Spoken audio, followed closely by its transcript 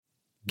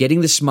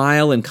Getting the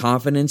smile and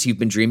confidence you've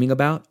been dreaming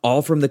about,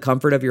 all from the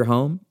comfort of your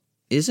home,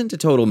 isn't a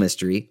total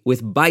mystery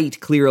with Bite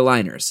Clear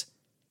Aligners.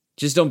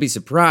 Just don't be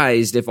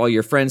surprised if all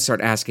your friends start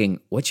asking,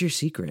 "What's your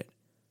secret?"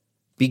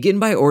 Begin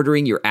by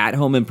ordering your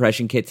at-home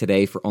impression kit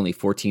today for only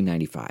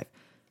 $14.95.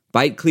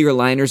 Bite Clear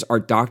Aligners are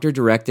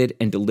doctor-directed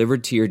and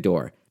delivered to your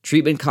door.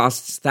 Treatment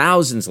costs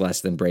thousands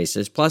less than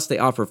braces, plus they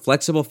offer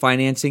flexible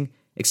financing,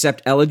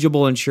 accept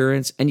eligible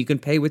insurance, and you can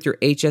pay with your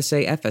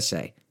HSA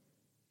FSA.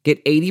 Get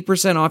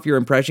 80% off your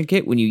impression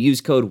kit when you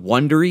use code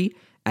WONDERY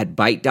at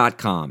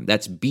Byte.com.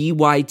 That's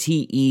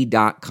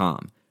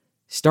BYTE.com.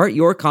 Start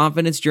your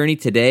confidence journey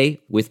today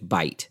with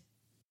Byte.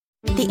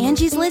 The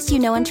Angie's List you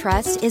know and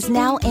trust is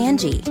now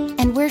Angie,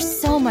 and we're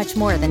so much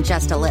more than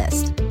just a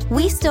list.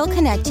 We still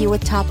connect you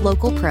with top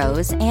local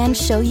pros and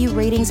show you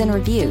ratings and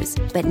reviews,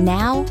 but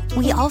now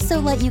we also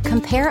let you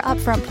compare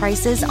upfront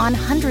prices on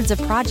hundreds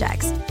of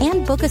projects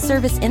and book a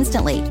service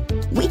instantly.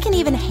 We can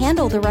even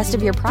handle the rest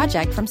of your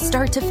project from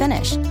start to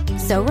finish.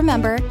 So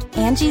remember,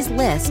 Angie's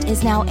List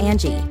is now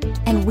Angie,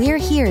 and we're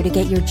here to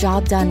get your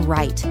job done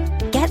right.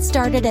 Get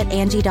started at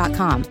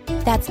Angie.com.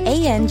 That's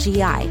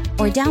ANGI,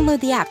 or download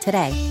the app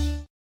today.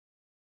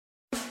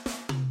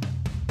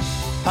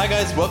 Hi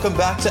guys, welcome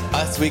back to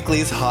Us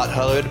Weekly's Hot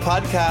Hollywood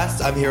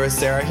podcast. I'm here with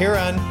Sarah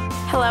Huron.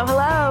 Hello,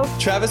 hello.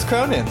 Travis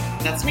Cronin.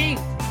 That's me.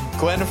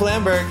 Gwen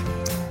Flamberg.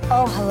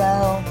 Oh,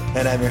 hello.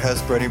 And I'm your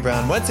host, Brody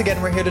Brown. Once again,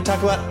 we're here to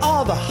talk about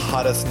all the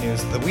hottest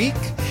news of the week.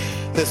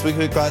 This week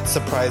we've got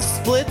surprise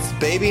splits,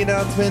 baby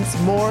announcements,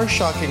 more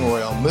shocking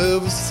royal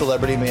moves,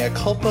 celebrity mea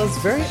culpas,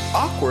 very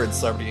awkward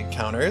celebrity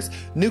encounters,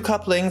 new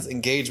couplings,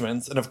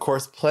 engagements, and of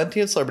course plenty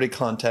of celebrity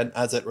content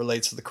as it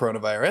relates to the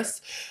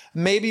coronavirus.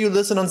 Maybe you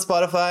listen on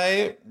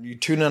Spotify, you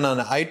tune in on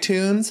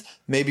iTunes,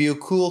 maybe you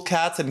cool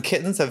cats and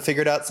kittens have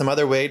figured out some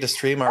other way to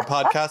stream our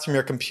podcast from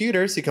your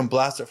computer so you can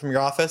blast it from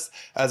your office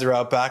as you're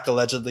out back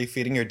allegedly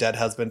feeding your dead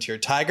husband to your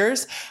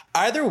tigers.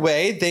 Either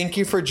way, thank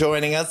you for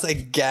joining us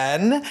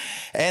again.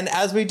 And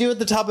as we do at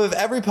the top of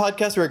every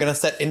podcast, we're going to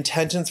set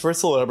intentions for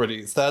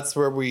celebrities. That's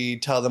where we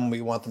tell them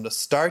we want them to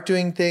start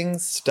doing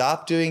things,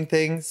 stop doing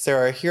things.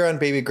 Sarah, here on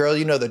Baby Girl,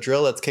 you know the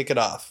drill. Let's kick it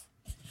off.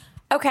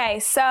 Okay,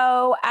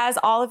 so as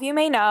all of you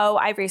may know,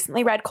 I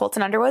recently read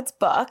Colton Underwood's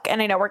book,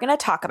 and I know we're going to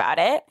talk about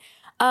it.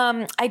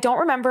 I don't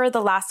remember the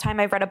last time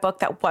I read a book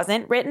that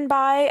wasn't written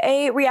by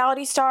a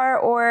reality star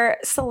or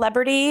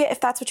celebrity,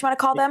 if that's what you want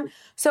to call them.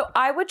 So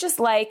I would just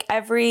like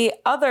every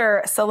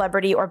other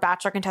celebrity or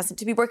Bachelor contestant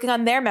to be working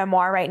on their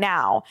memoir right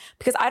now,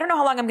 because I don't know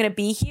how long I'm going to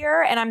be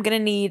here, and I'm going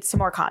to need some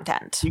more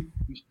content.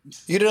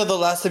 You don't know the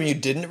last time you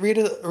didn't read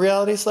a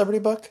reality celebrity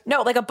book?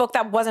 No, like a book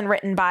that wasn't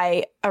written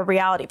by a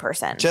reality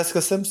person.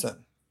 Jessica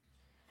Simpson.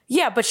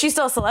 Yeah, but she's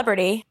still a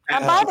celebrity.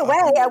 And by the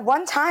way, at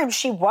one time,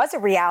 she was a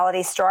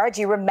reality star. Do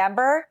you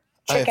remember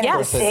Chicken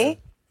Yes.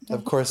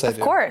 Of course I do.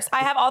 Of course. I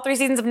have all 3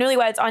 seasons of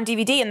Newlyweds on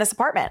DVD in this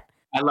apartment.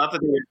 I love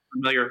that you're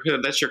familiar,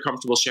 that you're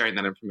comfortable sharing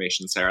that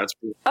information, Sarah.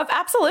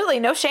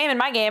 Absolutely. No shame in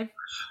my game.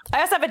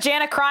 I also have a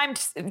Jana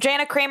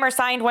Kramer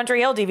signed One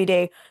Tree Hill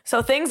DVD.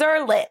 So things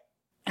are lit.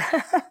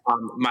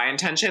 My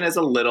intention is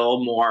a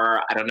little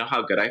more, I don't know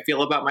how good I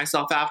feel about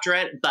myself after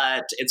it,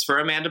 but it's for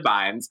Amanda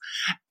Bynes.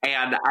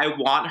 And I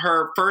want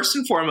her first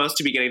and foremost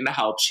to be getting the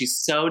help she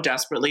so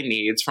desperately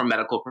needs from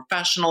medical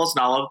professionals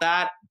and all of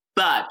that.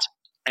 But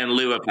in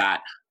lieu of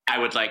that, I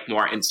would like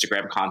more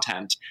Instagram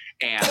content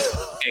and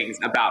things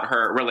about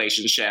her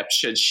relationship.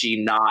 Should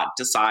she not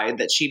decide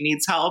that she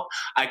needs help,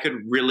 I could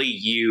really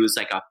use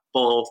like a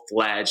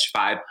full-fledged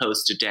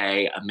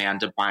 5-post-a-day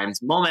Amanda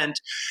Bynes moment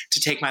to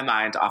take my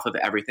mind off of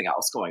everything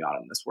else going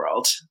on in this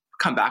world.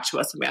 Come back to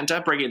us,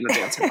 Amanda. Bring in the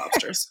dancing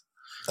lobsters.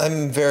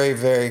 I'm very,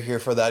 very here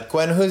for that.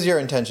 Gwen, who's your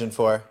intention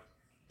for?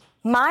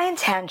 My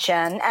intention,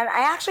 and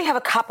I actually have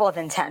a couple of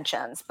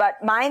intentions, but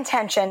my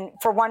intention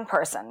for one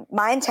person,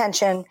 my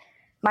intentions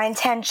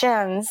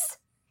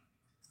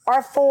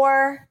are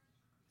for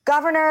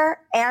Governor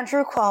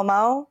Andrew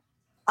Cuomo.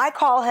 I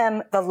call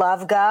him the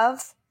Love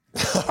Gov.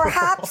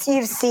 Perhaps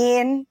you've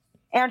seen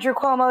Andrew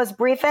Cuomo's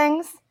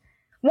briefings.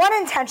 One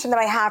intention that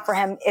I have for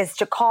him is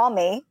to call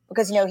me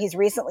because, you know, he's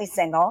recently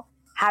single,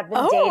 had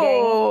been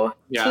dating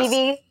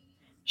TV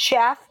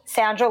chef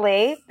Sandra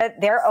Lee,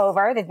 but they're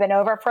over. They've been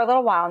over for a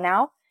little while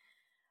now.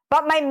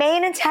 But my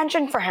main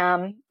intention for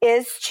him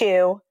is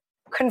to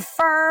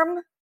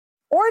confirm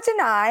or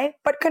deny,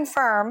 but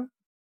confirm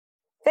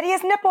that he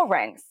has nipple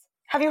rings.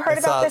 Have you heard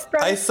about this,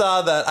 Brody? I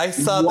saw that. I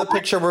saw the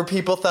picture where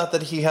people thought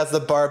that he has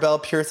the barbell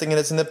piercing in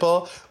his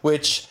nipple,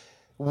 which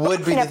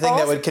would be the thing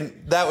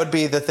that would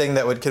be the thing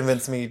that would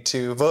convince me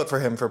to vote for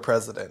him for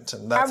president.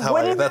 And that's how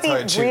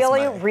I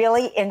choose.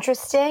 Really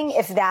interesting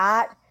if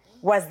that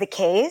was the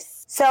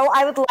case. So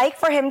I would like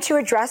for him to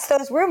address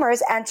those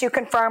rumors and to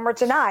confirm or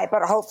deny,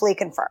 but hopefully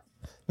confirm.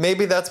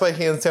 Maybe that's why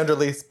he and Sandra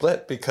Lee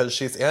split, because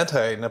she's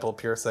anti-nipple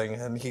piercing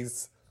and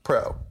he's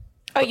pro.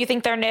 Oh, you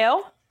think they're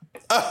new?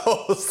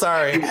 Oh,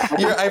 sorry.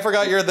 I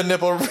forgot you're the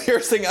nipple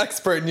piercing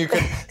expert and you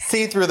could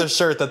see through the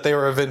shirt that they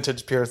were a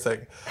vintage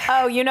piercing.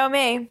 Oh, you know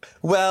me.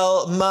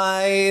 Well,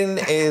 mine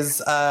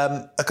is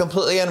a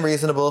completely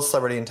unreasonable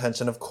celebrity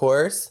intention, of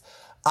course.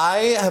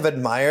 I have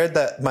admired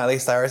that Miley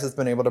Cyrus has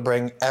been able to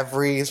bring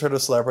every sort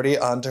of celebrity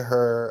onto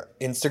her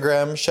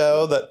Instagram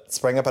show that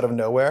sprang up out of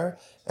nowhere.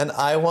 And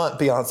I want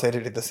Beyonce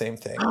to do the same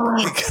thing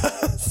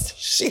because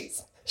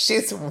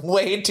she's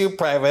way too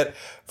private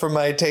for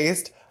my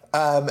taste.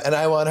 And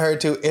I want her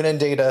to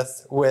inundate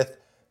us with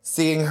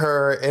seeing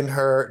her in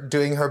her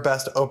doing her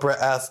best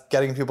Oprah-esque,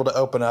 getting people to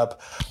open up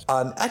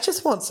on. I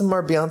just want some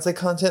more Beyonce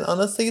content,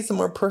 honestly, some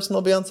more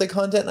personal Beyonce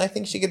content. And I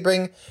think she could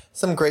bring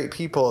some great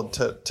people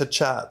to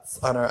chats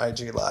on our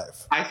IG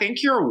Live. I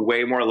think you're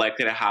way more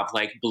likely to have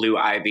like Blue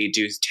Ivy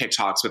do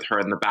TikToks with her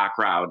in the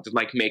background,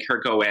 like make her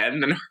go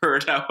in, than her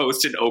to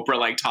host an Oprah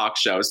like talk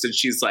show since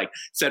she's like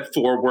said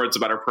 4 words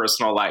about her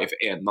personal life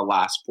in the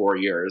last 4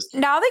 years.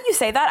 Now that you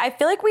say that, I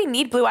feel like we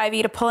need Blue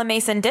Ivy to pull a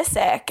Mason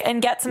Disick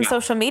and get some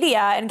social media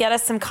and get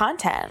us some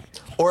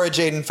content. Or a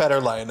Jaden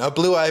Federline. A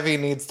Blue Ivy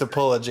needs to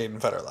pull a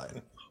Jaden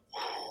Federline.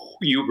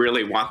 You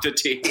really want the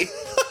tea.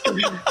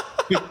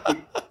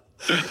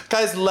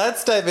 Guys,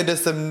 let's dive into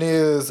some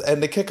news.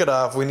 And to kick it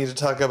off, we need to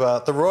talk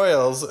about the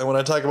Royals. And when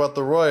I talk about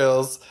the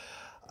Royals,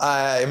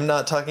 I'm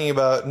not talking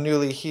about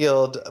newly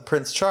healed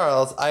Prince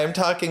Charles. I am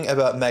talking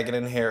about Meghan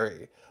and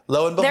Harry.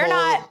 Lo and behold, they're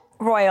not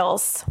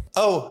royals.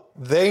 Oh,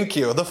 thank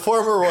you. The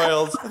former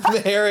royals,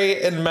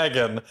 Harry and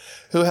Meghan,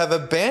 who have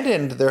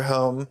abandoned their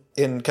home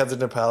in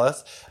Kensington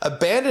Palace,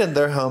 abandoned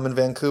their home in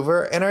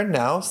Vancouver, and are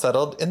now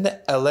settled in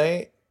the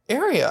LA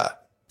area.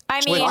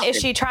 I mean,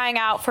 is she trying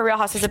out for Real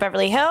Housewives of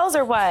Beverly Hills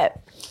or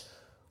what?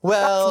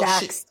 Well,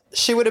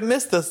 she would have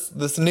missed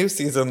this new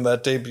season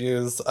that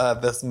debuts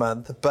this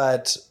month.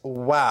 But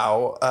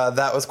wow,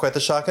 that was quite the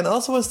shock. And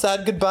also a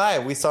sad goodbye.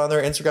 We saw on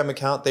their Instagram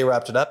account, they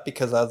wrapped it up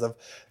because as of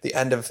the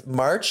end of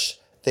March,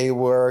 they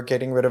were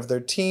getting rid of their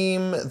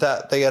team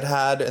that they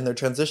had in their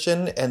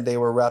transition. And they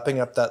were wrapping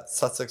up that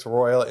Sussex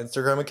Royal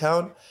Instagram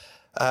account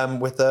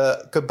with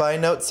a goodbye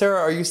note. Sarah,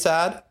 are you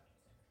sad?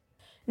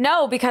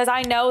 No, because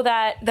I know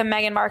that the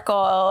Meghan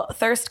Markle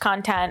thirst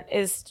content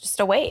is just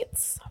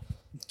awaits.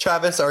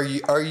 Travis, are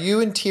you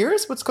in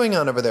tears? What's going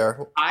on over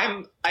there?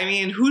 I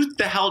mean, who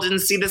the hell didn't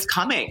see this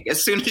coming?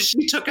 As soon as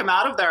she took him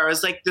out of there, I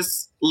was like,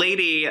 this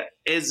lady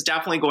is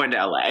definitely going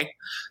to LA.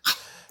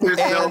 There's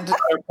no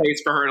better place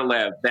for her to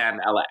live than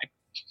LA.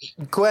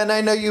 Gwen,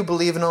 I know you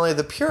believe in only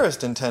the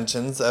purest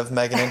intentions of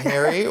Meghan and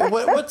Harry.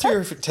 What's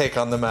your take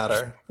on the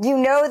matter? You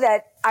know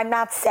that I'm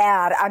not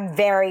sad. I'm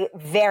very,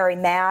 very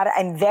mad.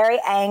 I'm very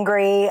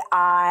angry.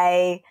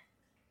 I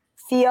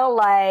feel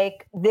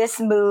like this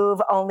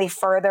move only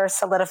further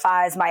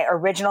solidifies my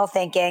original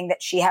thinking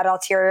that she had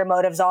ulterior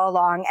motives all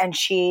along, and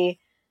she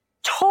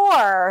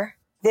tore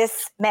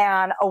this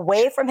man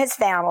away from his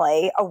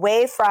family,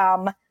 away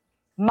from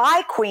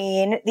my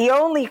queen, the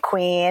only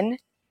queen,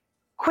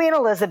 Queen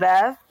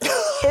Elizabeth.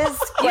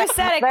 You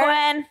said it,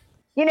 Gwen.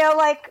 You know,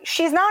 like,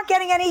 she's not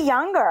getting any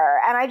younger.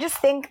 And I just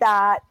think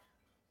that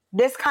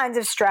this kind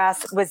of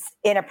stress was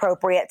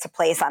inappropriate to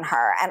place on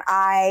her. And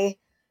I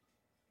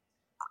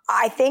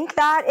think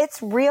that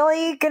it's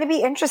really going to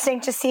be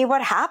interesting to see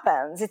what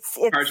happens. It's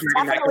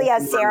definitely,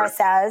 as Sarah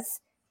says,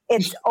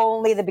 it's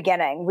only the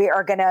beginning. We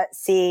are going to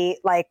see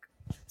like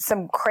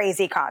some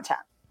crazy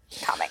content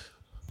coming.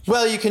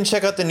 Well, you can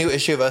check out the new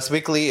issue of Us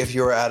Weekly if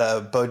you're at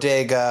a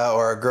bodega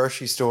or a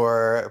grocery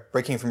store,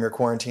 breaking from your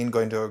quarantine,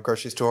 going to a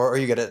grocery store, or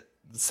you get it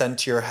sent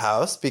to your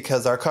house,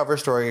 because our cover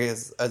story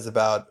is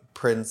about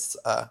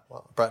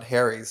about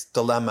Harry's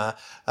dilemma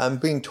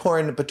being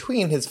torn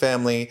between his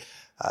family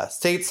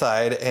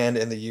stateside and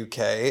in the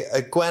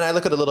UK. Gwen, I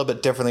look at it a little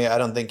bit differently. I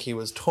don't think he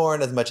was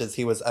torn as much as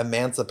he was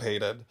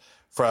emancipated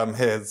from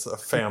his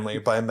family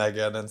by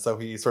Meghan, and so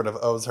he sort of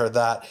owes her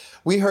that.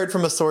 We heard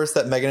from a source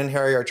that Meghan and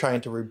Harry are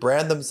trying to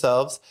rebrand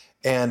themselves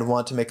and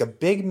want to make a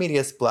big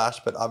media splash,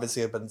 but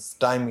obviously have been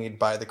stymied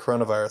by the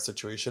coronavirus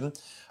situation.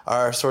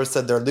 Our source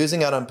said they're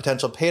losing out on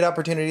potential paid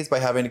opportunities by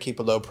having to keep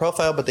a low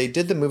profile, but they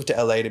did the move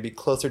to LA to be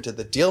closer to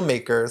the deal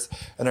makers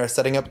and are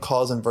setting up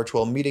calls and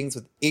virtual meetings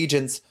with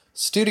agents,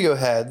 studio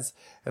heads,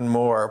 and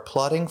more,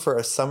 plotting for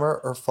a summer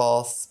or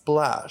fall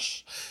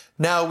splash.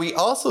 Now, we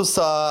also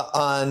saw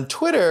on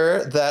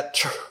Twitter that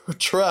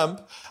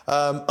Trump,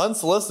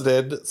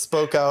 unsolicited,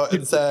 spoke out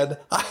and said,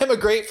 I am a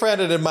great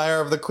friend and admirer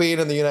of the Queen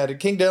and the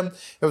United Kingdom.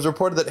 It was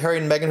reported that Harry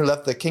and Meghan, who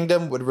left the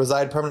kingdom, would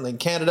reside permanently in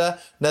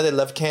Canada. Now they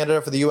left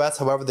Canada for the U.S.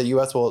 However, the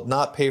U.S. will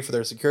not pay for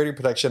their security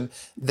protection.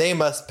 They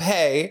must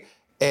pay.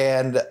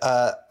 And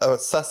a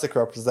Sussex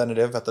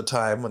representative at the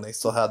time, when they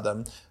still had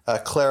them,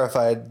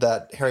 clarified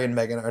that Harry and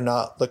Meghan are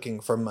not looking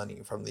for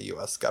money from the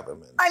U.S.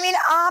 government. I mean,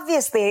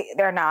 obviously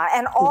they're not.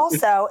 And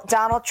also,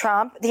 Donald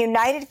Trump, the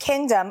United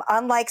Kingdom,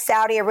 unlike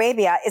Saudi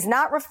Arabia, is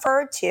not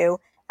referred to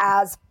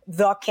as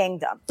the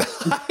kingdom.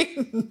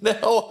 I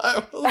know.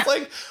 I was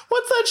like,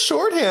 what's that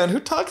shorthand? Who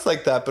talks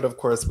like that? But of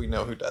course, we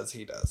know who does.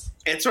 He does.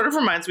 It sort of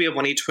reminds me of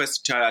when he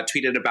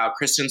tweeted about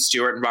Kristen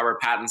Stewart and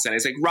Robert Pattinson.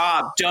 He's like,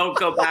 Rob, don't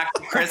go back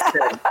to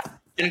Kristen.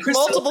 And Kristen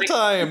multiple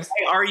times.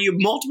 Why are you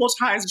multiple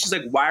times? And she's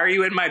like, why are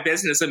you in my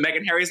business? And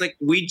Meghan Harry's like,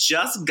 we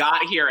just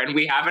got here and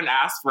we haven't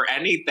asked for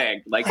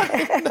anything. Like,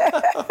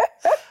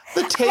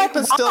 the tape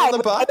is still in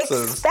the boxes.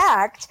 I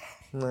expect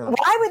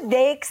Why would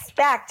they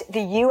expect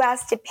the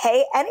U.S. to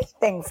pay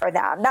anything for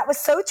them? That was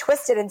so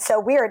twisted and so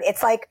weird.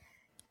 It's like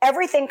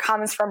everything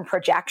comes from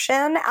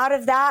projection out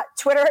of that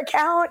Twitter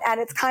account. And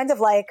it's kind of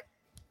like,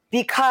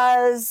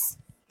 because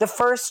the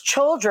first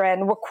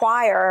children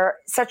require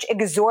such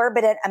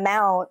exorbitant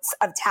amounts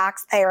of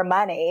taxpayer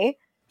money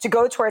to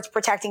go towards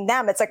protecting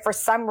them. It's like, for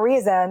some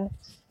reason,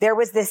 there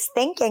was this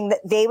thinking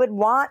that they would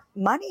want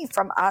money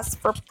from us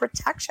for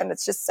protection.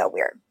 It's just so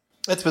weird.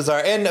 It's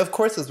bizarre. And of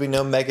course, as we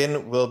know,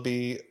 Meghan will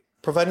be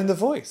providing the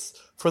voice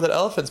for that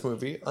Elephants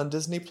movie on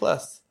Disney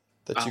Plus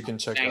that you can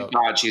check out. Thank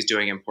God she's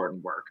doing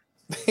important work.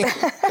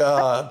 Thank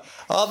God.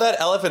 All that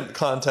elephant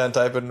content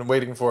I've been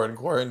waiting for in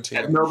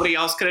quarantine. That nobody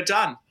else could have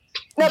done.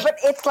 No, but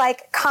it's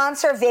like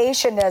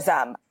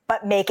conservationism,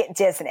 but make it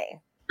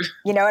Disney.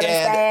 You know what I'm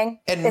saying?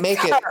 And it's make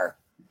her.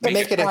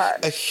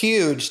 it a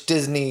huge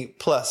Disney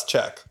Plus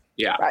check.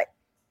 Yeah. Right.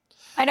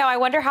 I know. I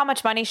wonder how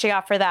much money she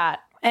got for that,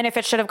 and if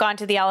it should have gone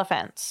to the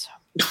elephants.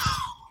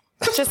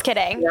 Just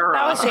kidding. Sarah.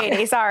 That was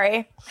shady.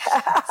 Sorry.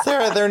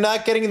 Sarah, they're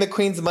not getting the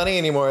Queen's money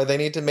anymore. They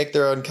need to make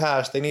their own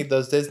cash. They need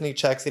those Disney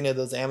checks. They need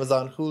those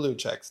Amazon Hulu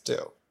checks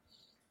too.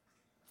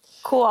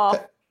 Cool.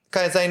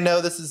 Guys, I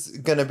know this is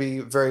going to be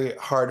very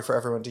hard for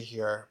everyone to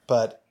hear,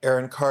 but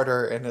Aaron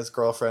Carter and his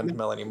girlfriend,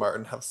 Melanie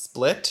Martin, have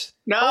split.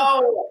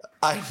 No.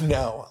 I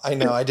know.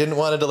 I didn't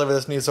want to deliver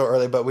this news so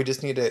early, but we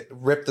just need to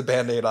rip the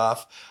Band-Aid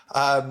off.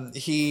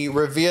 He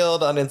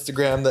revealed on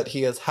Instagram that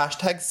he is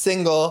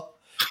 #single.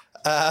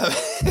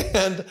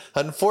 And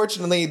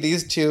unfortunately,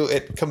 these two,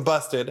 it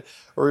combusted.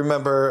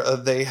 Remember,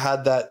 they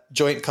had that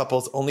joint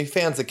couple's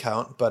OnlyFans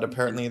account, but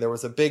apparently there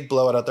was a big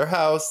blowout at their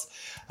house.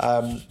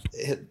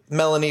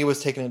 Melanie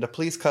was taken into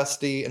police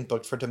custody and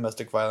booked for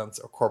domestic violence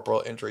or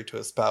corporal injury to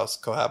a spouse,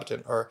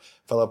 cohabitant, or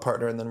fellow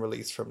partner, and then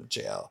released from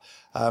jail.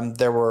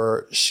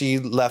 She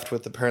left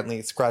with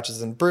apparently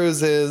scratches and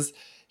bruises.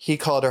 He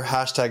called her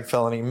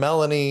 #felony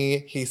Melanie.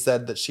 He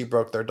said that she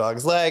broke their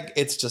dog's leg.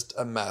 It's just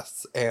a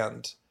mess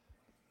and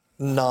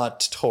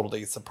not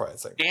totally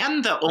surprising.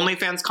 And the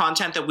OnlyFans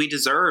content that we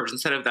deserved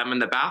instead of them in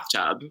the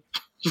bathtub.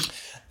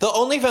 The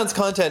OnlyFans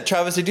content,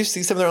 Travis, did you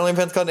see some of their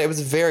OnlyFans content? It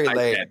was very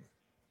lame.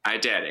 I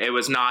did. It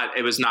was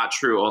not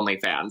true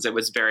OnlyFans. It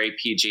was very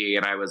PG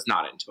and I was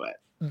not into it.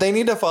 They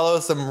need to follow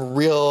some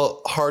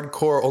real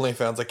hardcore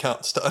OnlyFans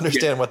accounts to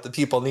understand what the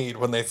people need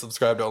when they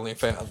subscribe to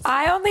OnlyFans.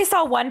 I only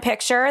saw one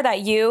picture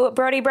that you,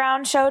 Brody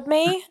Brown, showed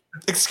me.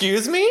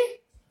 Excuse me?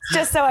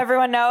 Just so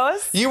everyone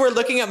knows. You were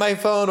looking at my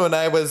phone when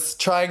I was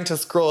trying to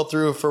scroll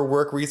through for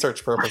work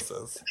research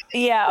purposes.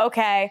 Yeah,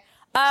 okay.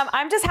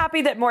 I'm just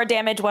happy that more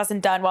damage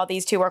wasn't done while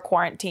these two were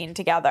quarantined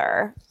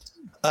together.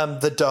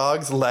 The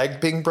dog's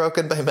leg being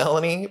broken by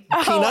Melanie.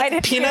 I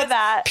didn't hear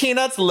that.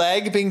 Peanut's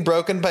leg being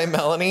broken by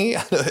Melanie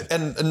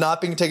and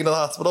not being taken to the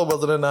hospital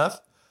wasn't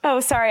enough. Oh,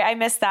 sorry, I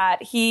missed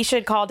that. He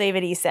should call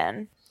David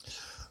Eason.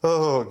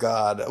 Oh,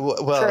 God.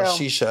 Well, True.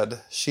 she should.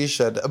 She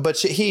should. But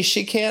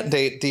she can't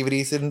date David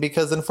Eason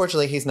because,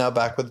 unfortunately, he's now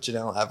back with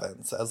Janelle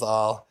Evans as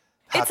all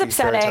happy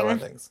fairy tale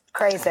endings.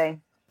 Crazy.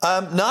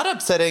 Not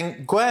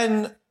upsetting.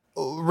 Gwen,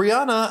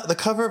 Rihanna, the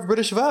cover of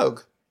British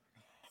Vogue.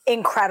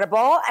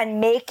 Incredible,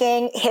 and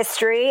making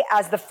history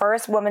as the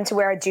first woman to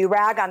wear a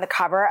do-rag on the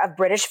cover of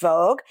British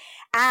Vogue,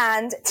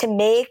 and to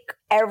make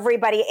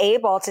everybody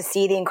able to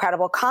see the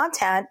incredible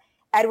content.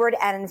 Edward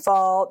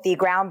Enninful, the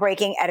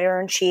groundbreaking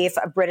editor-in-chief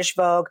of British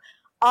Vogue,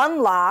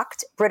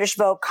 unlocked British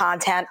Vogue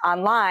content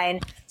online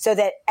so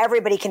that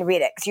everybody can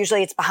read it. Because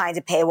usually it's behind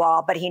a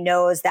paywall, but he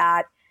knows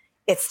that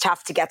it's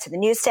tough to get to the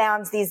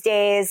newsstands these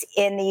days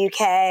in the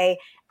UK,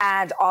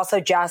 and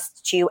also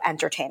just to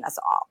entertain us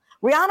all.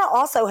 Rihanna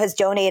also has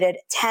donated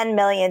 $10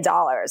 million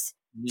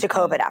to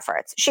COVID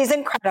efforts. She's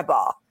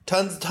incredible.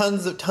 Tons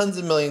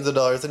of millions of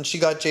dollars. And she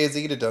got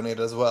Jay-Z to donate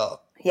as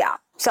well. Yeah.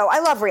 So I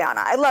love Rihanna.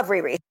 I love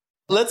Riri.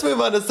 Let's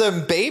move on to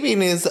some baby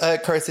news.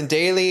 Carson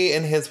Daly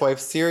and his wife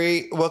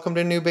Siri welcomed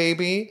a new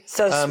baby.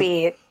 So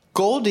sweet.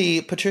 Goldie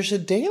Patricia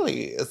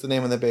Daly is the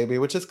name of the baby,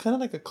 which is kind of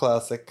like a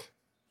classic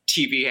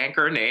TV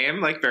anchor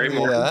name, like very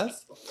modern.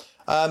 Yes.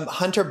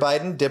 Hunter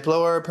Biden,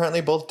 Diplo are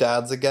apparently both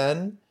dads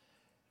again.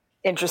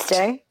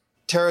 Interesting.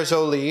 Tara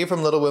Jolie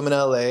from Little Women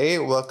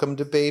LA welcomed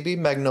a baby.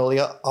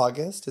 Magnolia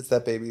August is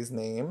that baby's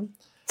name.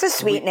 It's a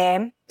sweet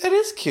name. It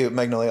is cute.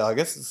 Magnolia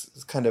August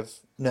is kind of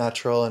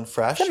natural and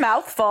fresh. It's a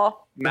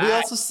mouthful.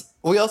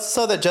 We also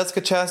saw that Jessica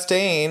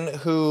Chastain,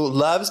 who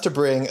loves to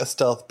bring a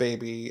stealth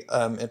baby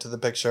into the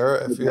picture,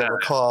 if you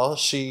recall,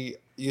 she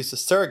used a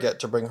surrogate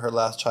to bring her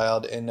last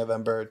child in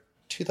November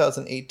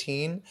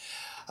 2018.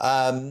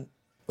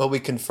 Well, we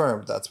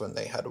confirmed that's when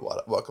they had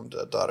welcomed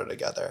a daughter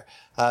together.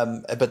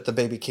 But the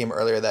baby came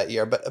earlier that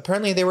year. But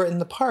apparently they were in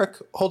the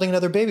park holding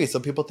another baby. So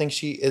people think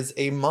she is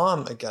a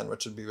mom again,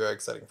 which would be very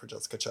exciting for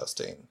Jessica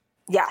Chastain.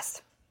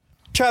 Yes.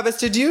 Travis,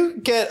 did you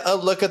get a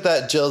look at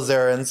that Jill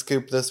Zarin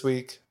scoop this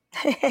week?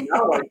 No,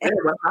 I did.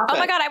 What happened? Oh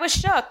my God, I was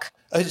shook.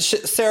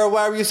 Sarah,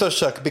 why were you so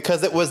shook?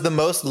 Because it was the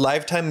most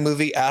Lifetime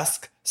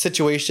movie-esque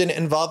situation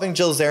involving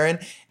Jill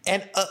Zarin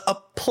and a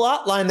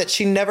plot line that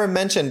she never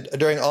mentioned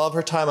during all of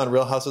her time on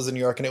Real Housewives of New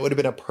York, and it would have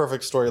been a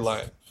perfect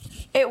storyline.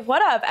 It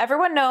would have.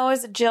 Everyone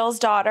knows Jill's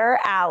daughter,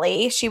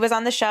 Allie. She was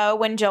on the show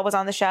when Jill was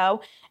on the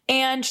show.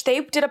 And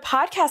they did a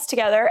podcast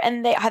together,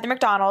 and they had the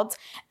McDonald's,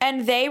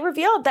 and they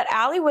revealed that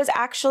Allie was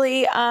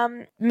actually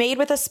made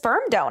with a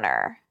sperm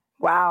donor.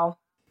 Wow.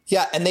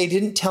 Yeah, and they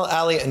didn't tell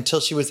Allie until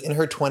she was in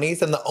her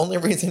 20s. And the only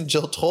reason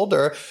Jill told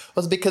her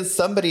was because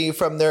somebody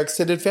from their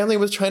extended family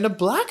was trying to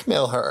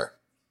blackmail her.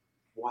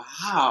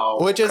 Wow.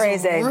 Which is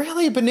Crazy.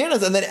 really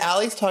bananas. And then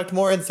Allie's talked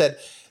more and said,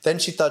 then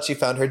she thought she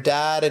found her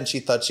dad and she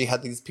thought she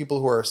had these people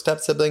who were her step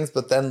siblings,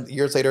 but then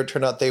years later it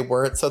turned out they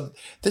weren't. So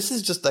this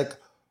is just like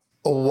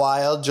a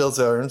wild Jill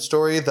Zarin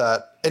story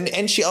that,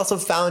 and she also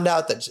found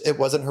out that it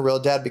wasn't her real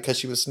dad because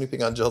she was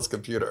snooping on Jill's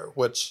computer,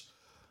 which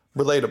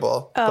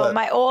relatable. Oh, but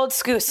my old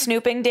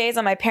snooping days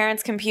on my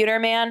parents' computer,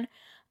 man.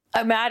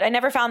 I'm mad. I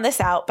never found this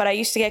out, but I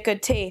used to get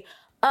good tea.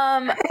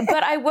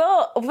 But I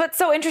will. What's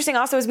so interesting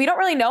also is we don't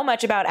really know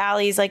much about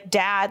Allie's like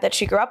dad that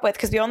she grew up with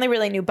because we only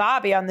really knew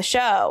Bobby on the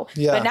show.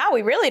 Yeah. But now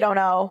we really don't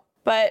know.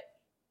 But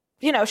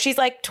you know, she's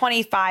like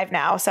 25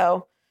 now,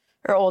 so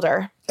or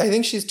older. I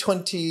think she's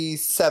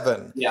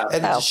 27. Yeah.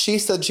 And she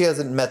said she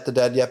hasn't met the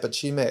dad yet, but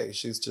she may.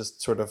 She's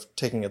just sort of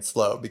taking it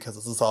slow because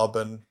this has all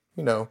been,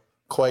 you know,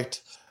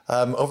 quite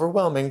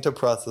overwhelming to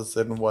process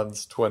in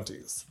one's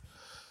 20s.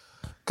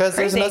 Because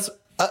there's an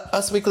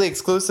Us Weekly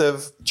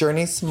exclusive.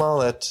 Journey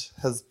Smollett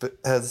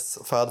has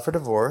filed for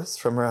divorce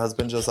from her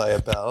husband, Josiah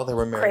Bell. They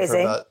were married for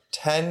about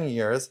 10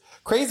 years.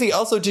 Crazy.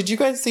 Also, did you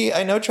guys see,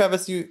 I know,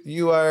 Travis,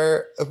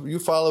 you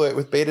follow it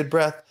with bated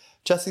breath,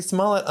 Jussie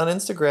Smollett on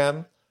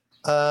Instagram.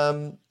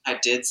 I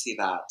did see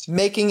that.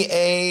 Making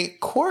a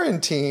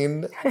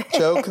quarantine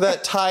joke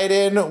that tied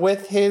in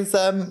with his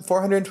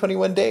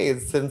 421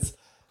 days since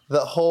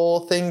the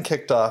whole thing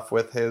kicked off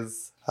with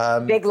his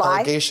big lie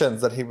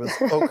allegations that he was.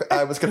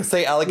 I was going to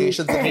say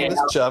allegations that he was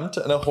jumped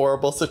in a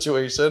horrible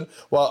situation,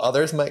 while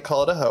others might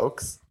call it a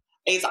hoax.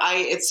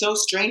 It's so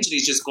strange that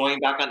he's just going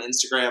back on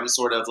Instagram,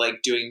 sort of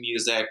like doing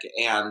music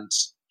and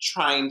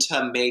trying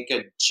to make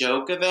a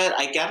joke of it.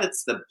 I get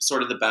it's the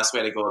sort of the best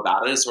way to go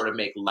about it is sort of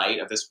make light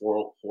of this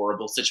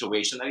horrible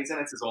situation that he's in.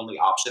 It's his only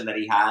option that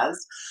he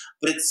has,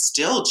 but it's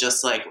still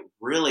just like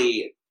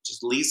really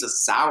just leaves a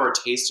sour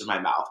taste in my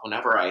mouth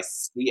whenever I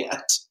see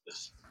it.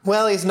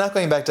 Well, he's not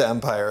going back to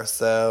Empire,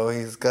 so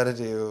he's got to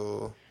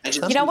do.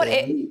 You know what?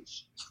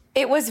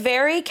 It was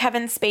very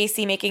Kevin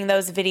Spacey making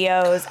those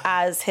videos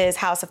as his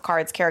House of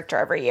Cards character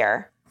every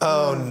year.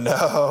 Oh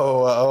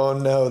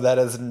no, that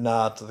is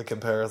not the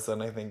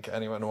comparison I think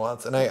anyone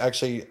wants. And I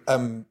actually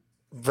am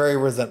very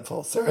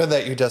resentful, Sarah,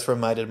 that you just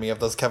reminded me of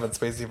those Kevin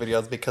Spacey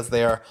videos because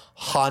they are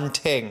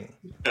haunting.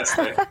 That's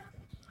right.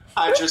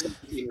 I'm just a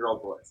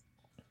 15-year-old boy.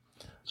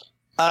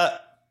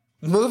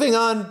 Moving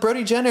on,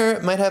 Brody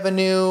Jenner might have a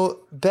new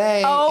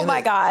bae. Oh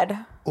my God.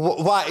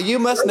 Why? You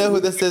must know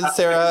who this is,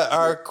 Sarah,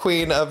 our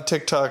queen of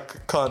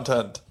TikTok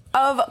content.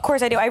 Of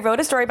course I do. I wrote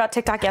a story about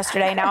TikTok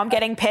yesterday. Now I'm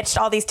getting pitched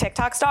all these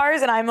TikTok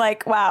stars, and I'm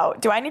like, wow,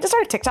 do I need to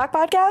start a TikTok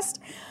podcast?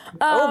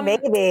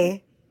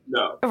 Maybe.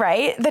 No.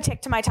 Right? The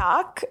Tick to my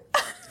talk.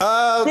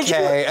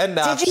 Okay,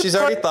 enough. She's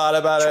already thought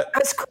about it.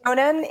 Travis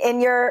Cronin in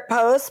your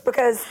post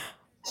because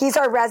he's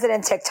our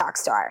resident TikTok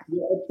star.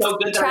 Yeah, it's so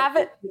good that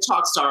he's a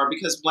TikTok star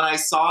because when I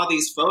saw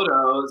these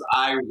photos,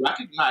 I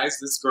recognized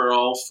this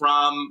girl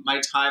from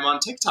my time on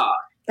TikTok.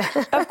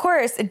 Of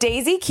course,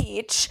 Daisy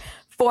Keech,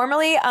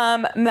 formerly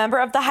member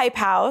of the Hype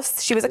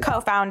House. She was a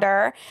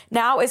co-founder.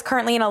 Now is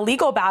currently in a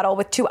legal battle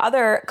with two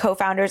other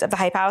co-founders of the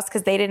Hype House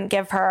because they didn't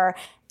give her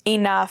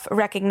enough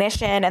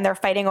recognition, and they're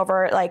fighting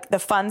over like the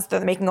funds that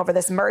they're making over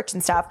this merch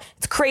and stuff.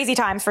 It's crazy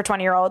times for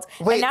 20-year-olds.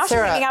 And now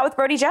Sarah, she's hanging out with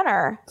Brody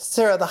Jenner.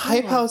 Sarah, the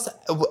Hype House,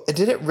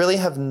 did it really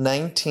have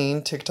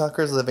 19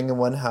 TikTokers living in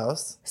one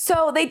house?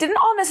 So they didn't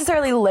all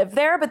necessarily live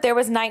there, but there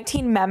was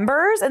 19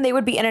 members, and they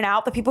would be in and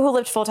out. The people who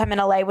lived full-time in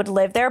LA would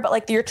live there, but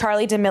like your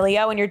Charlie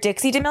D'Amelio and your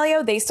Dixie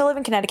D'Amelio, they still live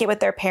in Connecticut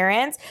with their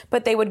parents,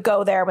 but they would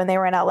go there when they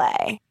were in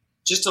LA.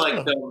 Just to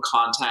like film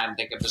content,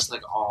 they could just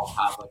like all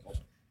have like a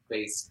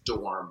base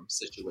dorm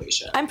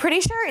situation. I'm pretty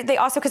sure they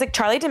also, because like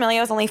Charlie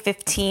D'Amelio is only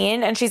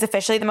 15 and she's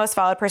officially the most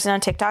followed person on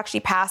TikTok. She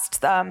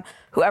passed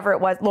whoever it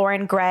was,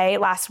 Lauren Gray,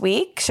 last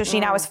week. So she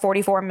now has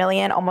 44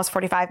 million, almost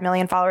 45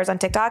 million followers on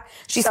TikTok.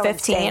 She's so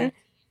 15. Insane.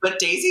 But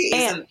Daisy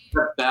isn't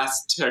the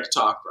best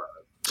TikToker.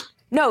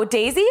 No,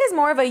 Daisy is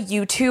more of a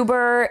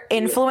YouTuber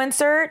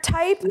influencer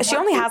type. She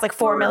only has like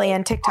 4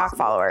 million TikTok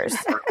followers.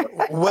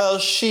 Well,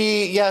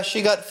 she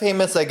got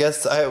famous, I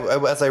guess,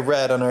 as I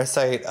read on our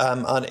site,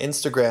 on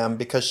Instagram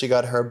because she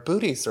got her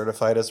booty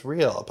certified as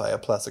real by a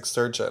plastic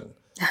surgeon,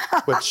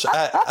 which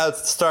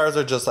stars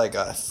are just like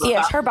us.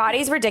 Yeah, her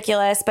body's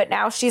ridiculous, but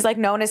now she's like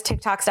known as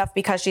TikTok stuff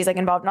because she's like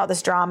involved in all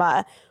this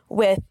drama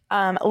with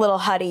Little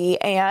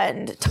Huddy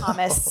and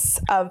Thomas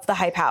of the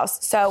Hype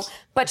House. So,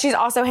 but she's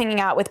also hanging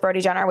out with Brody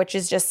Jenner, which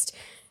is just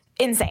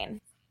insane.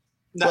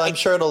 Well, I'm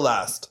sure it'll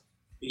last.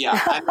 Yeah.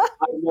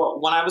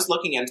 When I was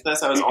looking into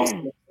this, I was also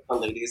looking at the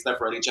ladies that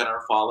Brody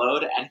Jenner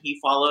followed, and he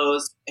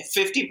follows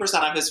 50%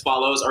 of his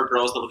follows are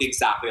girls that look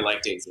exactly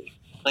like Daisy,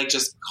 like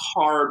just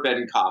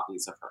carbon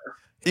copies of her.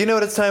 You know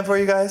what it's time for,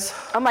 you guys?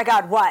 Oh my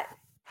God, what?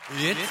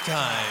 It's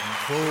time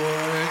for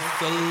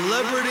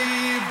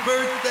Celebrity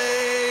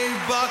Birthday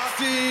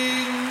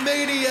Boxing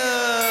Mania!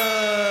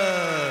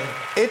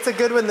 It's a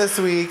good one this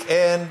week,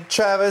 and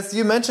Travis,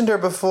 you mentioned her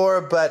before,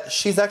 but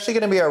she's actually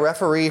going to be our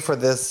referee for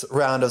this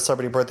round of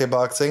Celebrity Birthday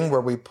Boxing,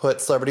 where we put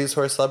celebrities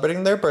who are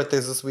celebrating their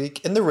birthdays this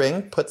week in the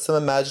ring, put some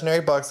imaginary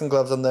boxing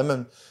gloves on them,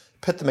 and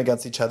pit them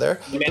against each other.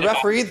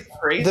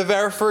 The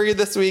referee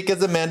this week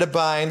is Amanda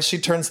Bynes. She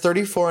turns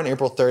 34 on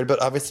April 3rd,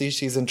 but obviously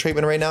she's in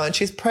treatment right now, and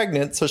she's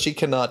pregnant, so she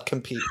cannot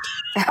compete.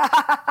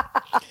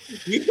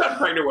 You've done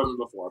pregnant women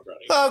before,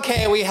 Brody.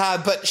 Okay, we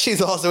have, but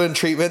she's also in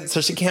treatment,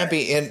 so she can't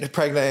be in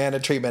pregnant and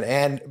in treatment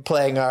and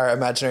playing our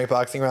imaginary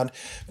boxing round.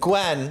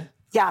 Gwen.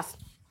 Yes.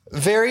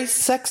 Very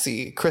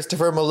sexy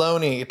Christopher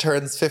Maloney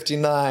turns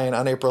 59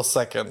 on April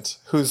 2nd,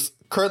 who's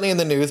currently in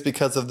the news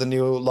because of the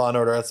new Law &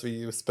 Order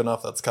SVU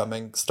spinoff that's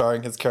coming,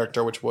 starring his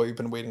character, which we've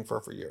been waiting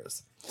for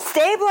years.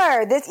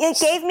 Stabler. It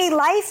gave me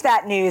life,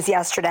 that news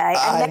yesterday,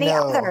 and many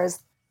others.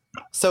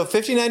 So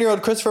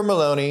 59-year-old Christopher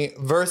Maloney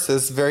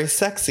versus very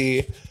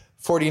sexy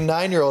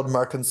 49-year-old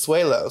Mark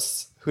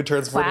Consuelos, who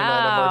turns 49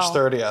 on March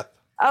 30th.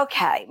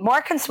 Okay.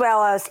 Mark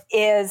Consuelos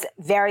is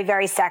very,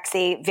 very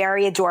sexy,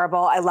 very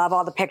adorable. I love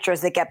all the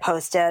pictures that get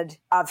posted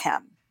of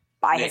him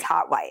by his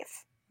hot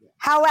wife.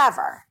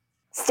 However,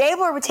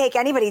 Stabler would take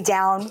anybody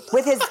down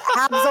with his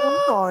abs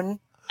alone.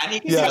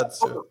 Yeah, that's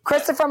true.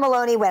 Christopher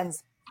Maloney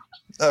wins.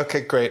 Okay,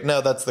 great. No,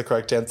 that's the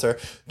correct answer.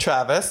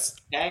 Travis.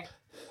 Okay.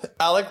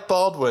 Alec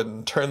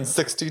Baldwin turns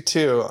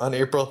 62 on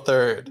April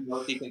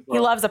 3rd. He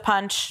loves a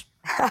punch.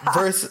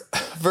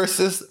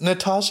 versus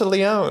Natasha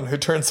Lyonne, who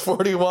turns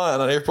 41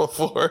 on April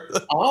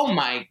 4th. Oh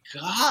my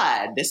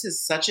God. This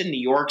is such a New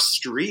York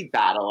street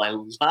battle. I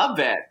love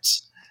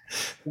it.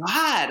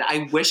 God,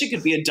 I wish it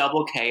could be a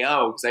double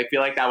KO, because I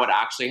feel like that would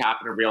actually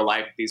happen in real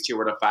life if these two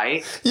were to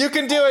fight. You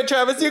can do it,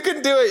 Travis. You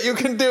can do it. You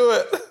can do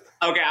it.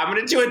 Okay, I'm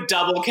going to do a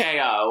double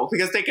KO,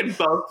 because they can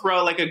both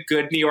throw like a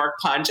good New York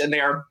punch, and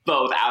they are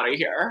both out of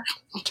here.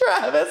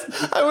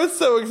 Travis, I was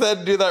so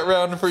excited to do that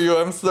round for you.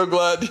 I'm so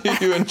glad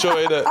you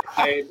enjoyed it.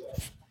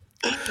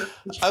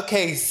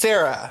 Okay,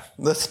 Sarah,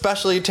 the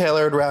specially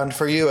tailored round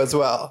for you as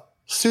well.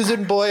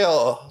 Susan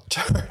Boyle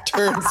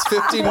turns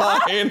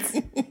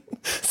 59.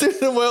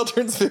 Susan Boyle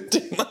turns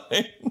 59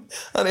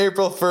 on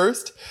April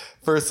 1st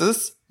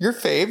versus your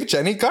fave,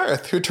 Jenny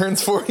Garth, who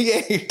turns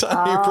 48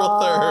 on April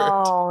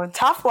 3rd. Oh,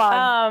 tough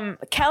one.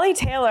 Kelly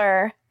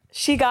Taylor,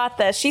 she got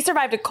this. She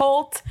survived a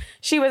cult.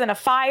 She was in a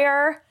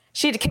fire.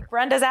 She had to kick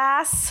Brenda's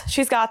ass.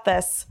 She's got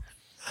this.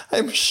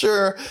 I'm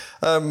sure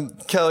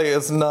Kelly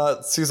is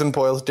not Susan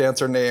Boyle's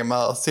dancer name.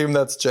 I'll assume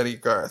that's Jenny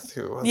Garth.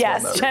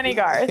 Yes, Jenny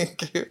Garth.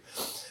 Thank you.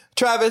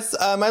 Travis,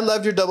 I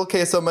loved your double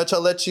K so much.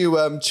 I'll let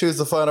you choose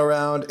the final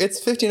round.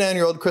 It's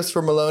 59-year-old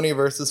Christopher Maloney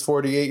versus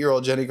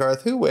 48-year-old Jenny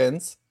Garth. Who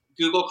wins?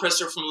 Google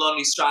Christopher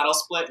Maloney straddle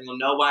split, and you'll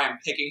know why I'm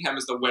picking him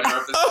as the winner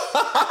of this.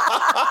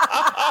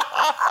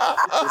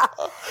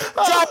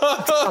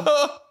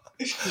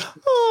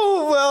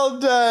 Oh, well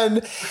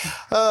done.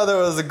 Oh, that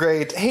was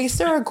great. Hey,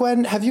 Sarah,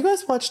 Gwen, have you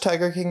guys watched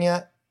Tiger King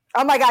yet?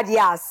 Oh my God,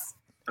 yes.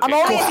 Okay. I'm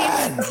only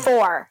seen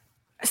 4.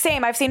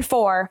 Same, I've seen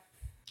 4.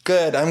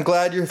 Good. I'm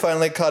glad you're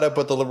finally caught up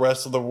with the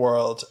rest of the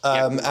world.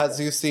 As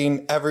you've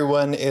seen,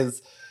 everyone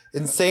is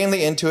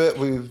insanely into it.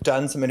 We've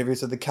done some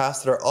interviews with the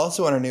cast that are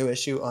also on a new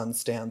issue on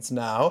Stands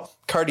Now.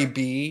 Cardi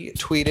B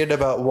tweeted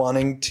about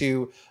wanting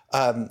to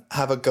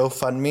have a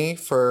GoFundMe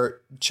for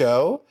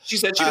Joe. She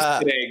said she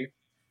was kidding.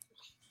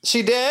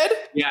 She did?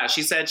 Yeah,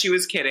 she said she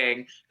was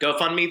kidding.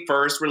 GoFundMe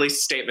first released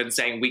a statement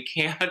saying we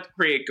can't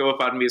create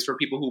GoFundMes for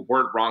people who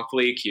weren't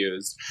wrongfully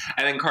accused.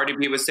 And then Cardi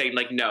B was saying,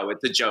 like, no,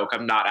 it's a joke.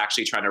 I'm not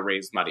actually trying to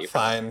raise money.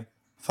 Fine.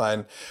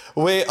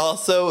 Wait,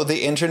 also,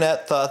 the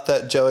internet thought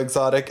that Joe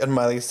Exotic and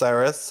Miley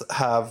Cyrus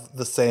have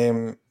the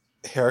same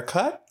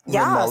haircut?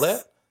 Yes. The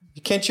mullet?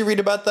 Can't you read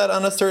about that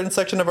on a certain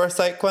section of our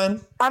site,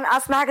 Gwen? On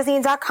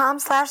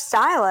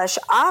usmagazine.com/stylish,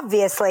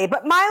 obviously.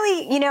 But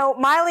Miley,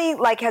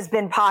 has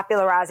been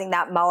popularizing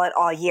that mullet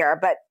all year,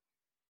 but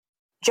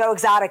Joe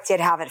Exotic did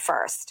have it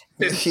first.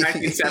 Since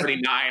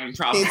 1979,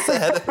 probably. He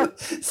said,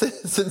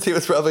 since he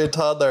was probably a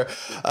toddler.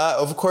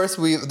 Of course,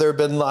 there have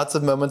been lots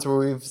of moments where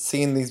we've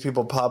seen these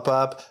people pop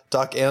up.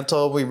 Doc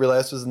Antle, we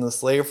realized, was in the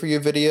Slave For You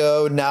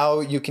video.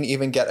 Now you can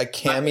even get a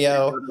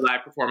cameo.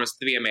 Live performance at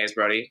the VMAs,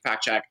 Brody.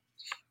 Fact check.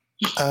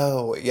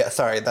 Oh, yeah,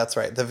 sorry, that's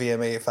right. The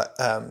VMA,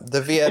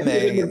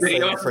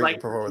 for like,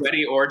 performance.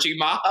 Ready orgy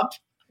mob.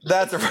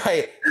 That's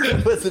right.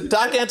 Listen,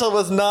 Doc Antle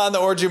was not in the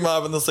orgy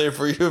mob in the Save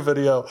For You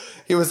video.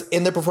 He was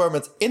in the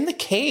performance in the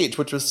cage,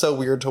 which was so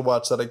weird to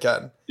watch that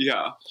again.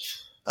 Yeah.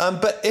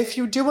 But if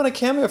you do want a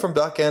cameo from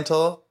Doc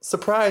Antle,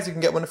 surprise, you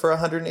can get one for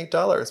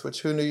 $108, which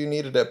who knew you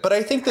needed it. But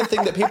I think the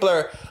thing that people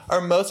are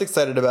most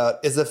excited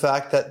about is the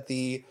fact that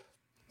the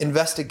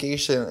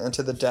investigation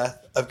into the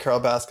death of Carol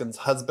Baskin's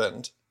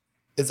husband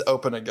is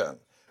open again,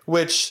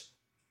 which...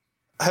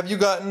 Have you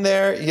gotten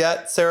there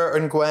yet, Sarah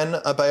and Gwen,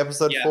 by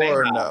episode 4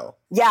 or no?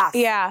 Yes.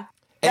 Yeah.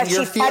 That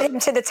she fed him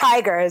to the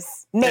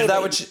tigers. Maybe. Is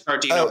that what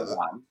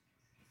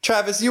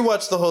Travis, you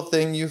watched the whole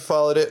thing. You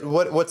followed it.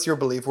 What's your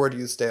belief? Where do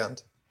you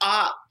stand?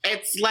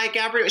 It's like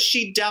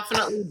she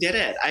definitely did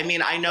it. I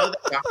mean, I know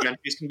that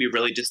documentaries can be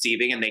really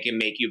deceiving and they can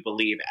make you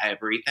believe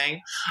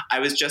everything. I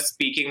was just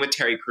speaking with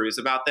Terry Crews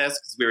about this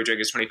because we were doing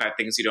his 25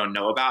 Things You Don't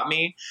Know About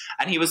Me.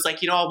 And he was like,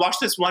 I'll watch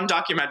this one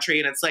documentary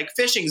and it's like,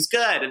 fishing's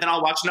good. And then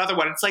I'll watch another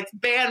one. It's like,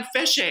 ban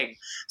fishing.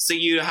 So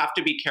you have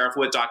to be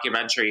careful with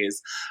documentaries.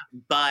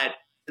 But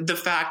the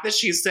fact that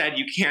she said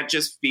you can't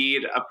just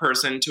feed a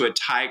person to a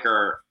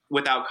tiger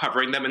without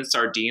covering them in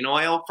sardine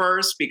oil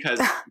first because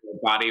their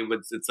body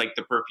it's like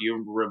the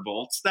perfume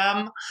revolts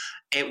them.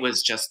 It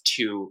was just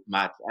too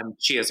much. And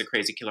she has a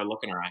crazy killer look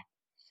in her eye.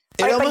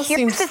 Right, but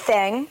here's the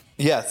thing.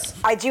 Yes.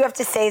 I do have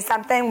to say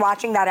something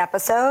watching that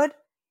episode.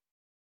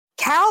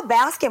 Carol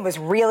Baskin was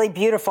really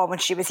beautiful when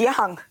she was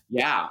young.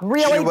 Yeah.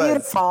 Really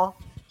beautiful.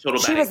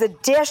 She was a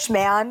dish,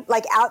 man,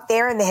 like out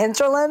there in the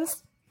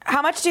hinterlands.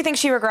 How much do you think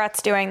she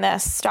regrets doing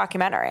this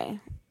documentary?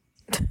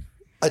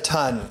 A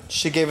ton.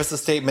 She gave us a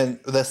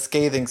statement, the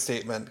scathing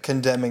statement,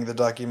 condemning the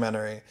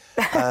documentary.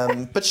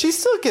 But she's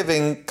still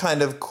giving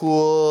kind of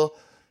cool,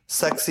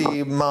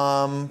 sexy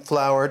mom,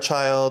 flower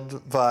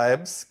child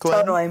vibes. Gwen?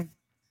 Totally.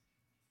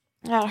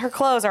 Yeah, her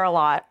clothes are a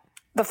lot.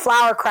 The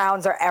flower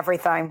crowns are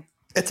everything.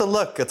 It's a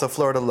look. It's a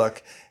Florida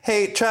look.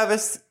 Hey,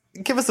 Travis,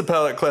 give us a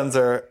palate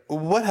cleanser.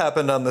 What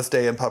happened on this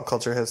day in pop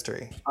culture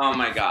history? Oh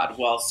my God.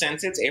 Well,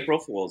 since it's April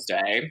Fool's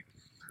Day,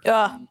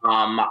 Ugh.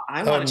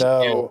 I wanted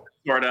to do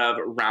sort of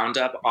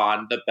roundup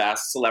on the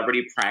best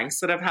celebrity pranks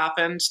that have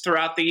happened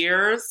throughout the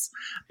years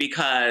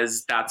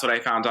because that's what I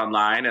found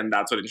online and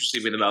that's what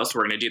interested me the most.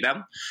 We're going to do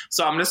them.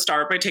 So I'm going to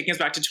start by taking us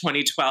back to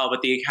 2012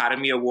 at the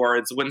Academy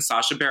Awards when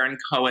Sacha Baron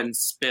Cohen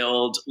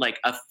spilled like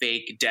a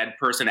fake dead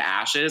person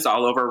ashes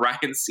all over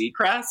Ryan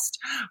Seacrest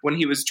when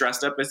he was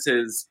dressed up as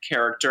his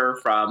character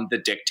from The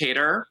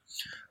Dictator,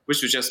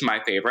 which was just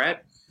my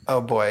favorite. Oh,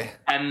 boy.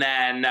 And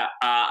then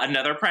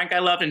another prank I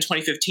loved in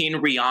 2015,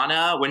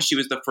 Rihanna, when she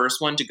was the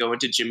first one to go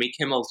into Jimmy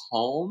Kimmel's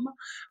home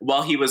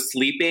while he was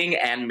sleeping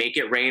and make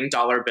it rain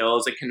dollar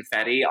bills and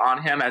confetti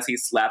on him as he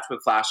slept with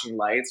flashing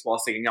lights while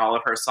singing all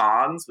of her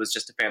songs was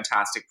just a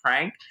fantastic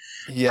prank.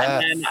 Yes.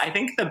 And then I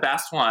think the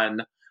best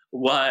one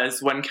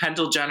was when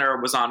Kendall Jenner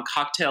was on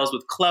Cocktails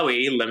with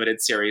Chloe,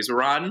 limited series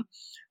run.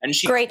 And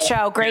she Great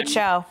show.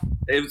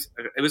 It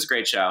was a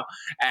great show.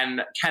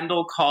 And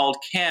Kendall called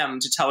Kim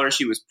to tell her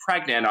she was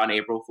pregnant on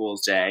April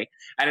Fool's Day.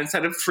 And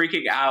instead of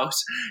freaking out,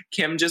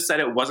 Kim just said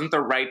it wasn't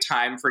the right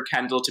time for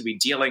Kendall to be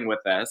dealing with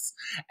this.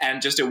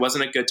 And just it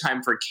wasn't a good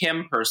time for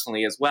Kim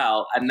personally as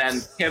well. And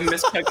then Kim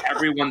mistook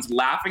everyone's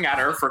laughing at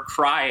her for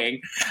crying.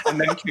 And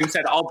then Kim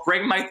said, I'll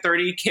bring my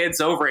 30 kids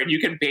over and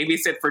you can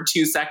babysit for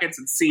 2 seconds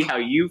and see how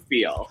you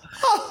feel.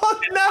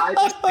 Oh, no. I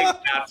just think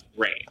that's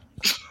great.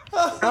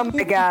 Oh,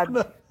 my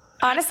God.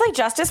 Honestly,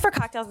 Justice for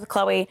Cocktails with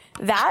Chloe,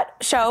 that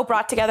show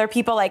brought together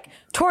people like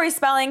Tori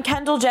Spelling,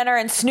 Kendall Jenner,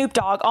 and Snoop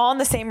Dogg all in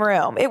the same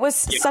room. It was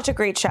such a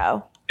great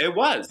show. It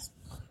was.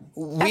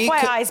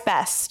 FYI's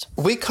best.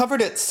 We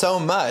covered it so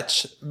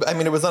much. I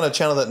mean, it was on a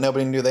channel that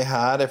nobody knew they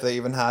had, if they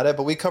even had it,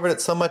 but we covered it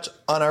so much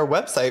on our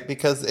website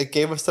because it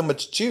gave us so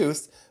much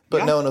juice,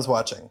 but no one was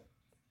watching.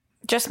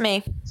 Just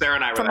me. Sarah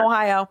and I were from there.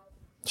 Ohio.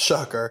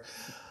 Shocker.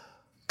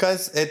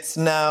 Guys, it's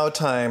now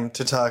time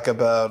to talk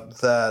about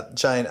that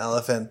giant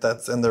elephant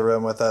that's in the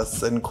room with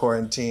us in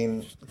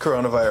quarantine,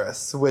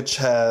 coronavirus, which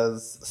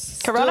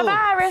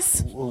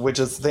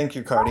thank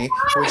you, Cardi,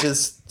 which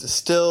is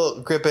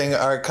still gripping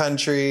our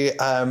country.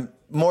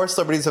 More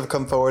celebrities have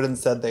come forward and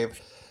said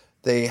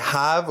they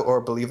have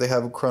or believe they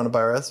have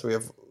coronavirus.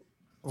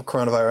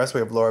 We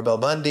have Laura Bell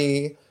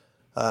Bundy,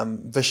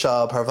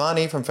 Vishal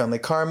Parvani from Family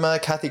Karma.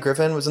 Kathy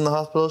Griffin was in the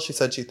hospital. She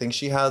said she thinks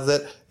she has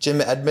it. Jim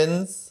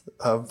Edmonds,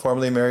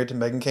 formerly married to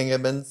Meghan King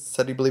Edmonds,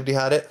 said he believed he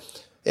had it.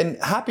 In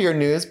happier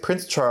news,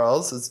 Prince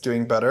Charles is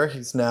doing better.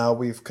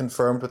 We've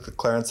confirmed with the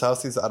Clarence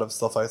House, he's out of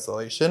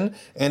self-isolation.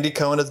 Andy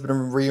Cohen has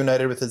been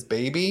reunited with his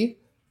baby.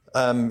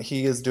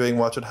 He is doing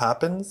Watch What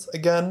Happens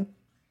again.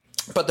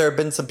 But there have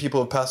been some people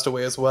who have passed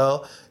away as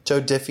well.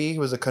 Joe Diffie, who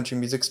was a country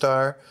music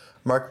star.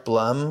 Mark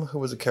Blum, who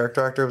was a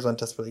character actor, was on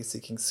Desperately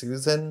Seeking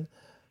Susan.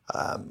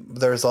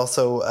 There's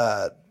also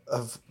a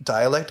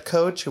dialect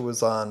coach who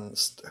was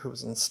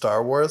in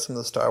Star Wars, some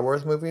of the Star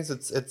Wars movies.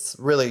 It's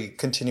really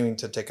continuing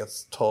to take a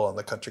toll on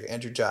the country.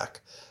 Andrew Jack.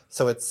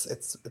 So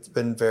it's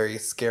been very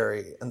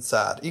scary and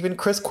sad. Even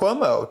Chris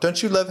Cuomo.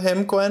 Don't you love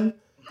him, Gwen?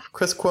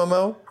 Chris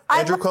Cuomo?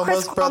 Andrew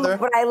Cuomo's brother?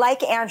 But I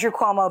like Andrew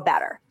Cuomo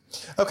better.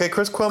 Okay,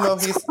 Chris Cuomo.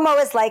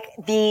 Cuomo is like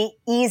the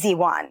easy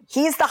one.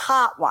 He's the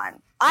hot one.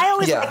 I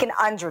always like an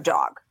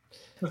underdog.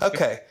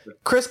 Okay.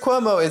 Chris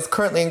Cuomo is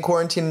currently in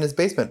quarantine in his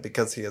basement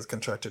because he has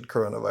contracted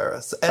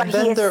coronavirus. And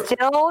but he is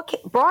still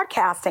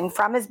broadcasting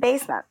from his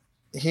basement.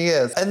 He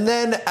is. And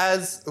then,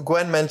 as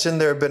Gwen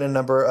mentioned, there have been a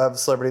number of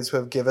celebrities who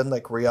have given,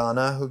 like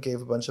Rihanna, who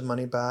gave a bunch of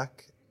money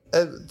back.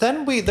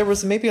 There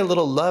was maybe a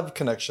little love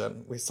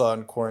connection we saw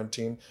in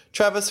quarantine.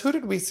 Travis, who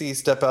did we see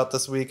step out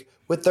this week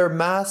with their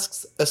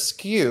masks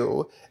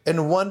askew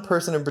and one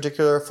person in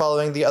particular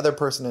following the other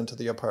person into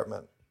the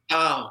apartment?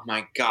 Oh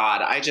my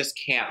God, I just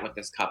can't with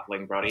this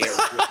coupling, Brody. It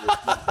really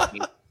makes me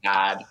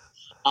sad.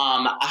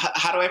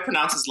 How do I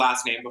pronounce his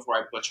last name before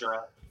I butcher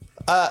it?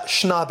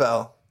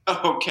 Schnabel.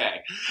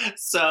 Okay.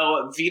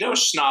 So Vito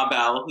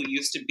Schnabel, who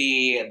used to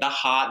be the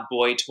hot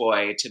boy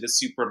toy to the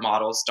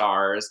supermodel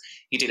stars.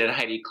 He dated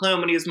Heidi Klum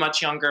when he was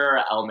much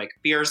younger, Elle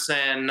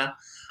McPherson.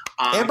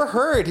 Amber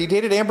Heard. He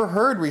dated Amber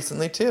Heard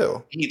recently,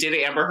 too. He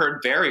dated Amber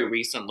Heard very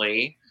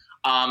recently.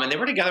 And they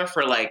were together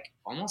for like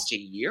almost a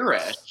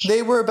year-ish.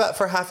 They were about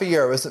for half a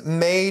year. It was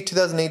May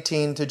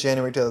 2018 to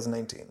January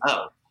 2019.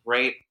 Oh,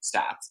 great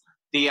stats.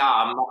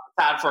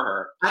 Sad for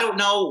her. I don't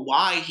know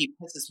why he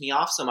pisses me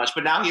off so much,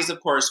 but now he's,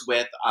 of course,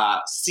 with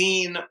not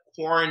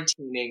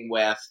quarantining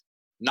with,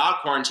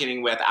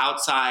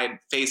 outside,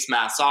 face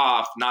masks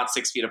off, not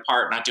 6 feet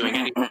apart, not doing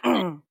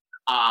anything.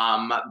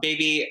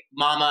 Baby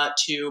mama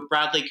to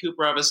Bradley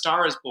Cooper of A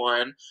Star Is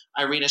Born,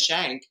 Irina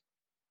Shayk.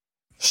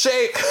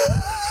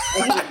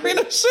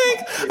 Irina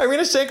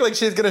Shayk, like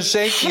she's gonna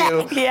shake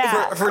you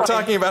for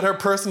talking about her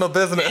personal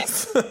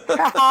business.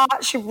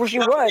 she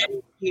would.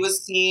 He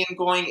was seen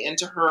going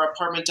into her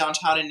apartment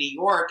downtown in New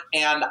York,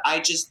 and I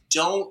just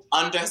don't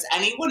has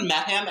anyone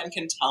met him and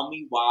can tell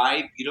me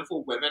why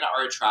beautiful women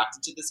are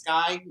attracted to this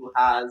guy who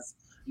has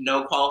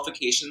no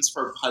qualifications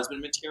for husband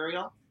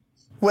material?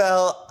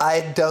 Well, I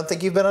don't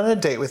think you've been on a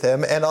date with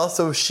him, and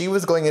also she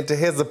was going into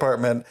his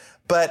apartment.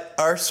 But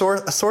a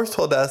source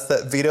told us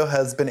that Vito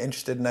has been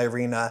interested in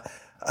Irina,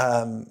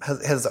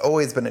 has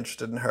always been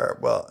interested in her.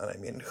 Well, I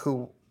mean,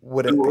 who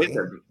wouldn't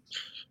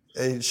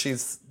be?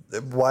 She's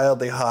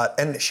wildly hot,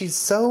 and she's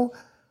so.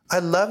 I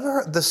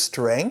love the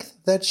strength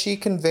that she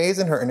conveys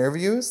in her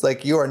interviews.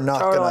 Like, you are not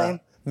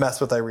gonna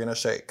mess with Irina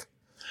Shayk.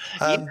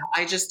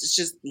 It's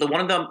just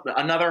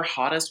another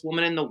hottest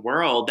woman in the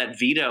world that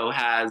Vito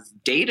has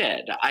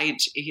dated.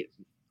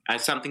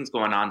 Something's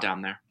going on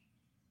down there.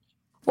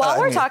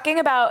 While we're talking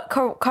about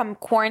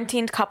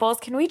quarantined couples,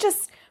 can we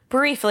just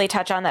briefly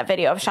touch on that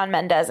video of Shawn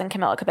Mendes and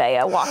Camila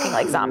Cabello walking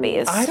like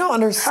zombies? I don't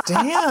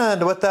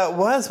understand what that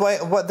was.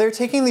 What they're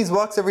taking these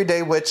walks every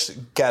day, which,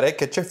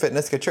 get your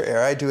fitness, get your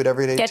air. I do it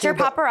every day Get your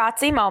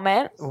paparazzi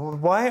moment.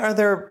 Why are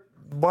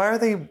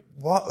they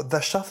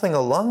the shuffling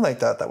along like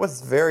that? That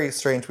was very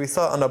strange. We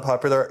saw it on a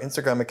popular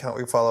Instagram account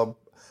we follow,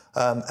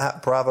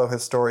 at Bravo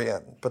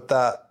Historian, but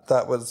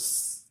that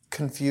was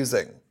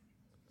confusing.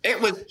 It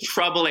was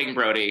troubling,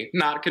 Brody,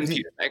 not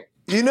confusing.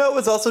 You know, it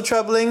was also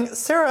troubling.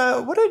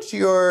 Sarah, what did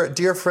your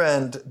dear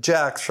friend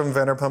Jax from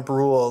Vanderpump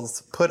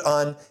Rules put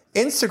on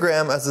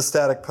Instagram as a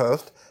static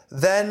post?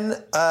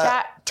 Then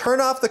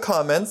turn off the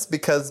comments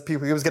because he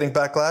was getting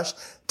backlash,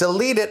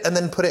 delete it, and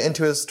then put it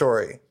into his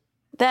story.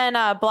 Then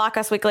block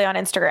us weekly on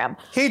Instagram.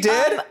 He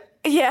did?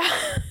 Yeah.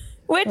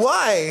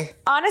 Why?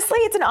 Honestly,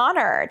 it's an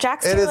honor.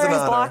 Jax Taylor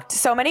has blocked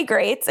so many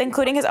greats,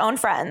 including his own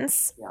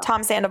friends,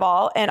 Tom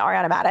Sandoval and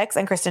Ariana Madix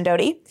and Kristen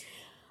Doty.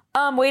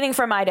 Waiting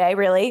for my day,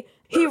 really.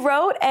 He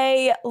wrote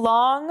a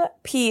long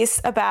piece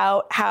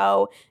about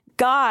how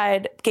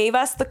God gave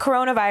us the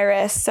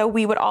coronavirus so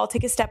we would all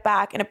take a step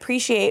back and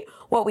appreciate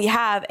what we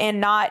have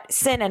and not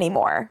sin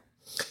anymore.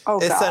 Oh,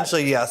 God.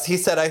 Essentially, yes. He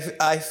said,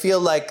 I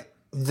feel like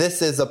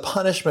this is a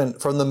punishment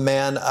from the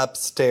man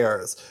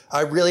upstairs.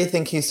 I really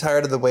think he's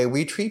tired of the way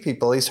we treat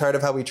people. He's tired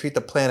of how we treat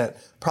the planet.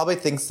 Probably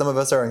thinks some of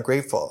us are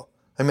ungrateful.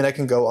 I mean, I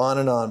can go on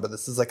and on, but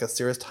this is like a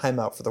serious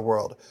timeout for the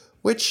world,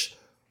 which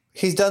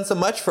he's done so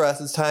much for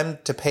us. It's time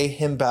to pay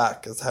him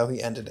back is how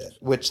he ended it,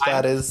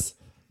 I'm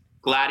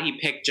glad he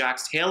picked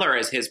Jax Taylor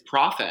as his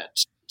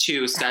prophet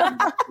to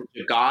send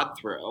to God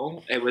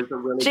through. It was a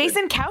really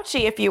Jason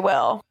Couchy, if you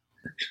will.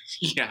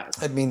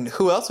 Yes. I mean,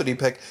 who else would he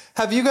pick?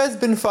 Have you guys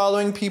been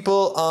following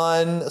people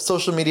on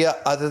social media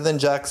other than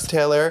Jax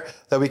Taylor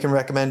that we can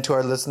recommend to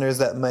our listeners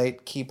that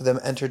might keep them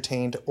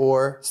entertained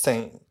or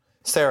sane?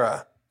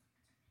 Sarah?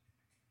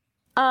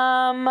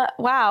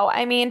 Wow.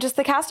 I mean, just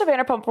the cast of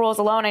Vanderpump Rules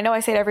alone, I know I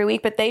say it every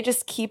week, but they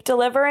just keep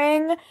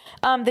delivering.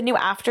 The new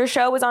After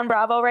show is on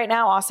Bravo right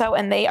now also,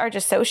 and they are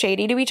just so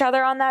shady to each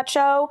other on that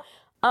show.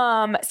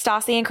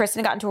 Stassi and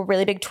Kristen got into a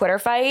really big Twitter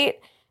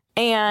fight.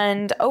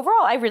 And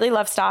overall, I really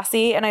love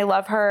Stassi, and I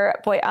love her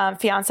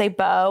fiance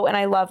Beau, and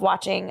I love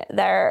watching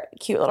their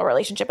cute little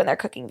relationship and their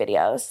cooking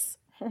videos.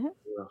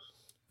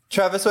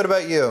 Travis, what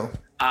about you?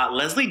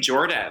 Leslie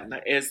Jordan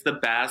is the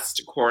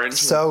best quarantine.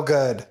 So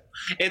good.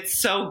 It's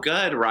so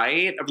good,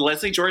 right?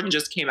 Leslie Jordan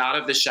just came out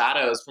of the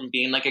shadows from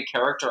being like a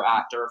character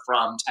actor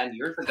from 10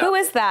 years ago. Who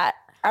is that?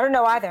 I don't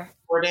know either.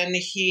 Jordan,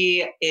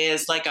 he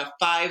is like a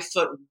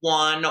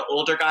 5'1"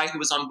 older guy who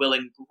was on Will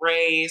and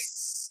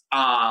Grace.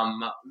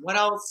 What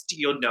else do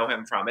you know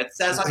him from? It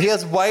says he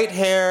has white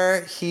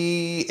hair.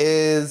 He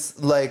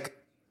is like,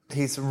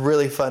 he's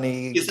really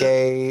funny,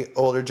 gay,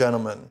 older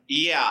gentleman.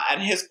 Yeah,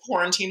 and his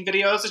quarantine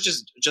videos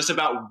is just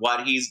about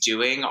what he's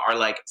doing are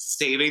like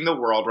saving the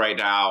world right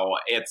now.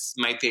 It's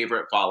my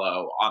favorite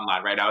follow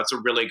online right now. It's a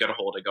really good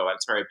hole to go in.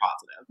 It's very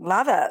positive.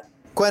 Love it.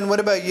 Gwen, what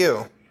about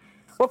you?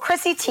 Well,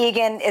 Chrissy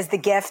Teigen is the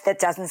gift that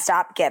doesn't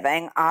stop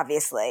giving,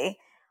 obviously.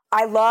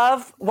 I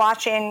love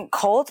watching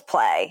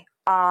Coldplay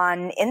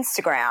on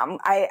Instagram.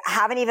 I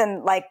haven't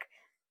even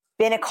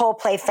been a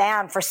Coldplay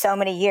fan for so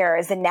many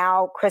years, and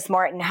now Chris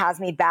Martin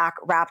has me back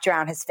wrapped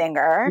around his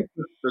finger.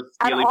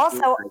 And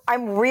also,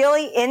 I'm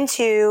really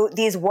into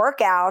these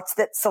workouts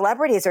that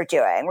celebrities are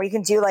doing, where you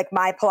can do like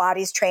my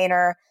Pilates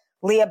trainer,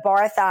 Leah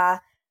Bartha,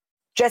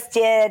 just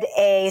did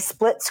a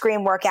split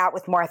screen workout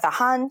with Martha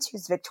Hunt,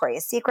 who's a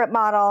Victoria's Secret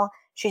model.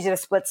 She did a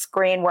split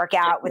screen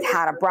workout with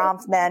Hannah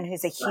Bronfman,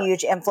 who's a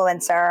huge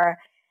influencer.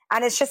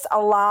 And it's just a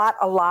lot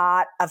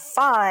of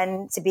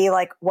fun to be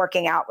like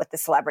working out with the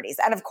celebrities.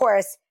 And of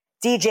course,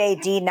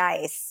 DJ D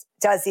Nice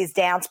does these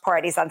dance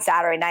parties on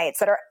Saturday nights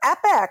that are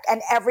epic,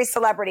 and every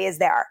celebrity is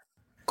there.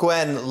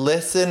 Gwen,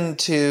 listen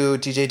to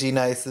DJ D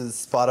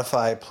Nice's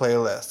Spotify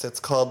playlist. It's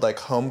called like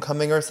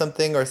Homecoming or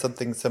something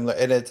similar.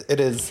 And it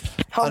is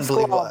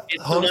unbelievable.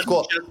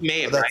 Homeschool. Just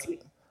made,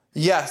 right?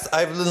 Yes,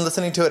 I've been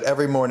listening to it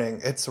every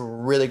morning. It's a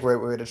really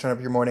great way to turn up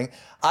your morning.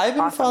 I've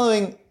been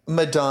following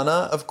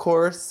Madonna, of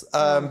course,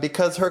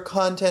 because her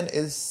content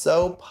is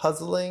so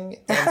puzzling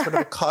and sort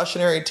of a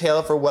cautionary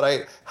tale for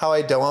how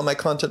I don't want my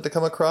content to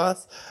come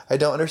across. I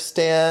don't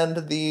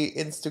understand the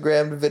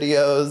Instagram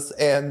videos,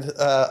 and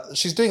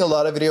she's doing a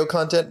lot of video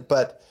content,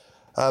 but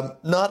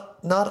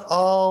not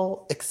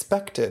all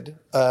expected,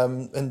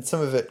 and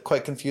some of it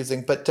quite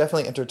confusing, but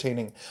definitely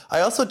entertaining. I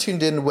also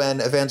tuned in when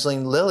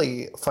Evangeline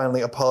Lilly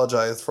finally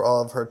apologized for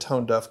all of her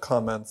tone-deaf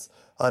comments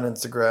on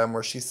Instagram,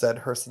 where she said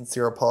her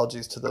sincere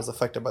apologies to those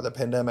affected by the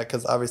pandemic,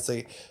 because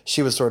obviously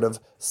she was sort of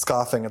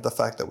scoffing at the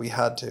fact that we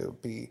had to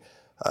be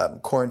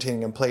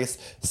quarantining in place.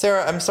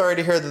 Sarah, I'm sorry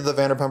to hear that the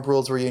Vanderpump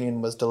Rules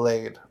reunion was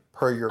delayed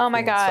per your Oh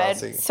my God,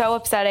 Stassi. so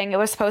upsetting. It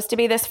was supposed to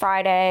be this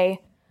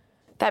Friday.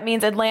 That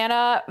means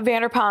Atlanta,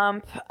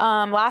 Vanderpump.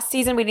 Last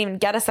season, we didn't even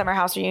get a Summer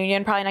House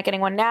reunion. Probably not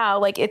getting one now.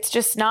 Like, it's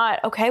just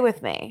not okay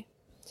with me.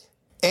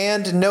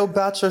 And no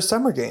Bachelor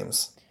Summer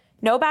Games.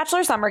 No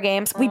Bachelor Summer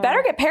Games. We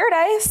better get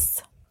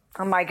Paradise.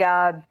 Oh my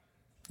God.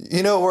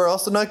 You know, we're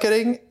also not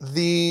getting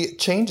the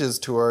Changes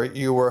tour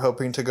you were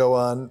hoping to go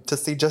on to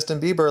see Justin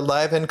Bieber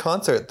live in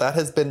concert. That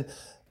has been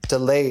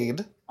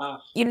delayed.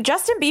 You know,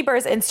 Justin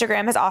Bieber's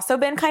Instagram has also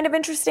been kind of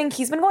interesting.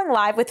 He's been going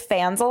live with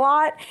fans a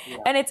lot. Yeah.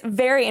 And it's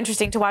very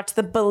interesting to watch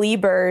the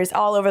Beliebers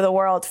all over the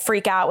world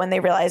freak out when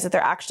they realize that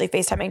they're actually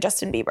FaceTiming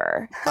Justin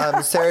Bieber.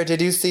 Sarah,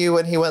 did you see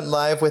when he went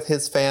live with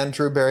his fan,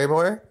 Drew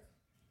Barrymore?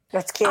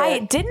 That's cute. I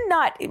did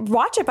not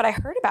watch it, but I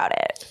heard about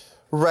it.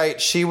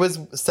 Right. She was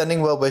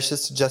sending well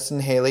wishes to Justin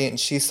Haley, and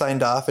she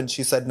signed off and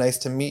she said, "Nice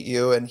to meet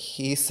you." And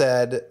he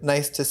said,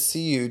 "Nice to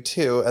see you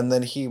too." And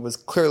then he was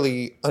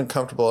clearly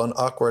uncomfortable and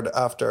awkward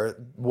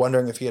after,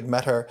 wondering if he had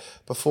met her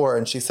before.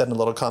 And she said in a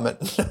little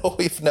comment, "No,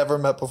 we've never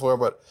met before,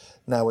 but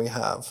now we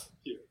have."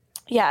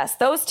 Yes,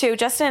 those two,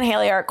 Justin and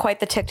Haley, are quite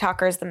the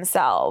TikTokers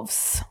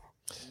themselves.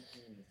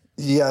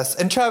 Yes.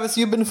 And Travis,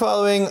 you've been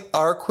following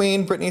our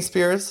queen, Britney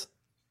Spears?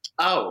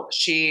 Oh,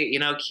 she,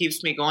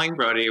 keeps me going,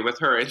 Brody, with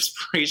her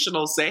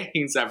inspirational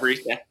sayings every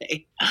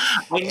day.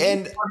 I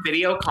need more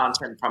video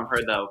content from her,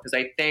 though, because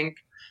I think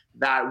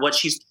that what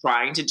she's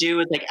trying to do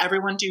is, like,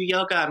 everyone do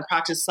yoga and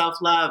practice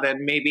self-love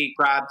and maybe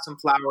grab some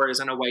flowers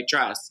and a white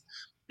dress.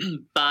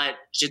 But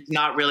it's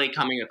not really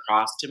coming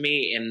across to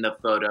me in the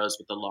photos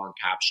with the long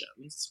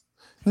captions.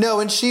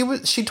 No, and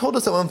she told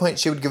us at one point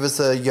she would give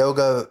us a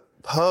yoga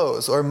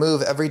pose or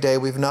move every day.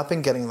 We've not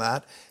been getting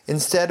that.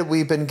 Instead,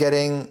 we've been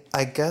getting,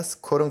 I guess,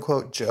 quote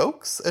unquote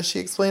jokes, as she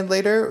explained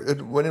later.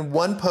 When in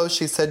one post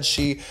she said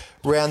she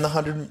ran the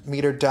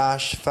 100-meter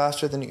dash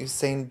faster than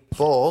Usain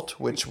Bolt,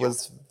 which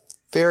was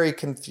very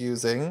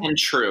confusing. And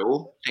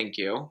true. Thank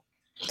you.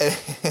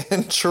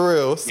 And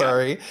true.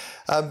 Sorry.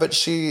 Yeah. But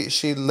she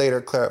later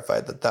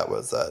clarified that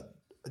was a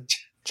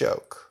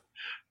joke.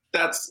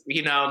 That's,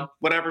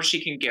 whatever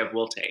she can give,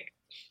 we'll take.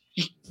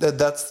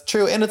 That's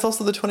true. And it's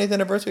also the 20th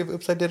anniversary of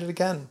Oops, I Did It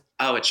Again.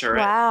 Oh, it sure is.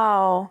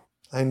 Wow.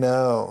 I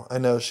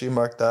know. She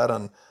marked that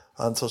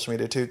on social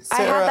media too.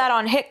 Sarah, I had that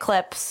on hit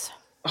clips.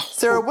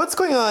 Sarah, what's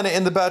going on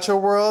in the Bachelor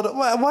world?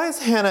 Why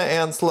is Hannah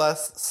Ann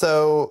Celeste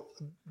so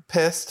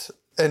pissed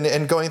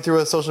and going through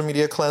a social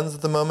media cleanse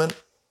at the moment?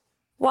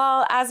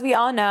 Well, as we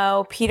all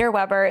know, Peter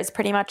Weber is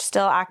pretty much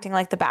still acting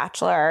like the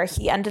Bachelor.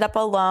 He ended up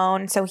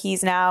alone, so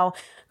he's now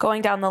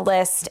going down the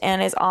list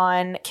and is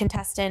on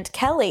contestant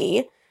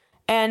Kelly.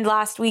 And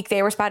last week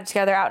they were spotted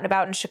together out and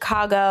about in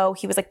Chicago.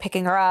 He was like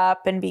picking her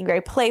up and being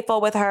very playful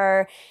with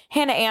her.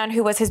 Hannah Ann,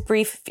 who was his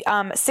brief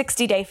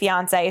 60-day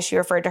fiance, as she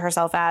referred to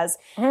herself as,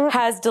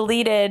 has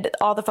deleted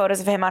all the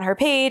photos of him on her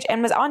page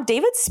and was on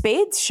David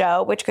Spade's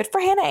show, which good for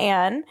Hannah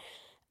Ann,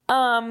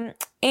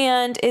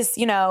 and is,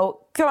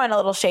 throwing a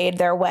little shade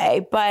their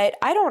way. But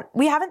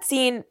we haven't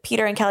seen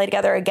Peter and Kelly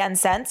together again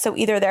since. So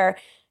either they're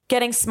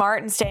getting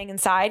smart and staying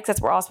inside because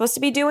that's what we're all supposed to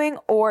be doing,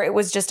 or it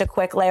was just a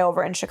quick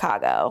layover in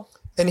Chicago.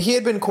 And he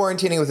had been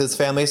quarantining with his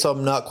family, so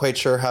I'm not quite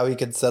sure how he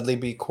could suddenly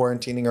be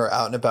quarantining or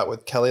out and about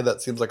with Kelly.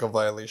 That seems like a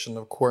violation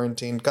of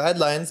quarantine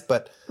guidelines,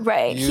 but...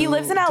 Right. He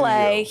lives in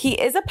LA. He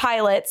is a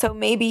pilot, so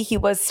maybe he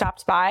was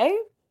stopped by.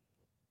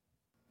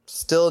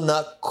 Still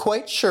not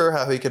quite sure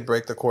how he could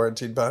break the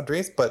quarantine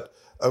boundaries, but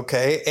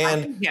Okay,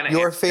 and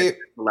your favorite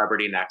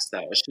celebrity next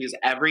though. She's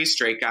every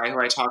straight guy who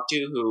I talk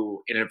to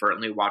who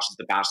inadvertently watches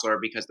The Bachelor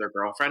because their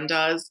girlfriend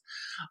does,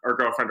 or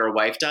girlfriend or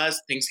wife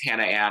does, thinks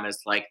Hannah Ann is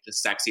like the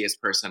sexiest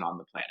person on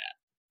the planet.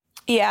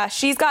 Yeah,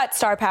 she's got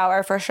star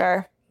power for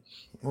sure.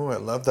 Oh, I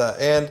love that.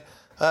 And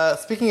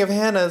speaking of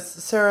Hannah's,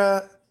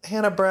 Sarah,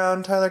 Hannah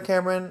Brown, Tyler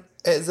Cameron,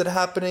 is it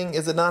happening?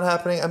 Is it not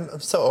happening? I'm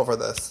so over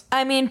this.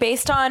 I mean,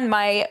 based on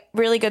my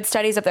really good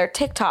studies of their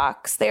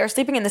TikToks, they are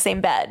sleeping in the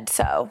same bed.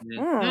 So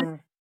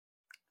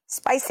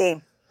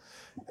Spicy.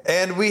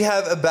 And we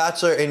have a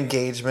Bachelor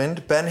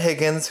engagement. Ben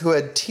Higgins, who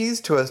had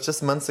teased to us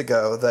just months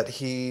ago that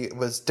he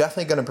was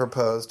definitely going to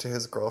propose to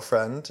his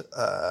girlfriend,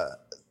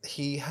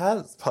 he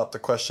has popped the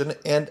question,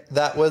 and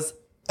that was,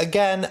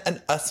 again,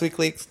 an Us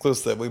Weekly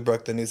exclusive. We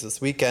broke the news this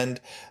weekend,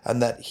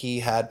 and that he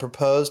had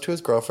proposed to his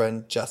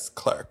girlfriend, Jess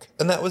Clark.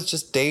 And that was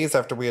just days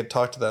after we had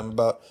talked to them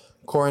about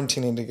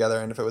quarantining together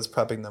and if it was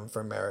prepping them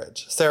for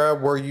marriage. Sarah,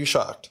 were you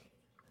shocked?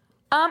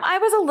 I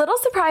was a little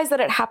surprised that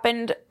it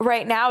happened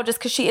right now just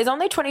because she is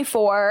only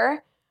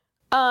 24.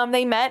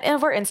 They met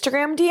over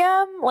Instagram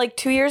DM like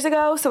 2 years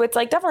ago. So it's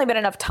like definitely been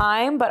enough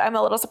time, but I'm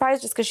a little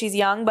surprised just because she's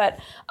young. But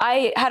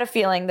I had a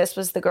feeling this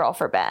was the girl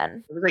for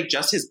Ben. It was like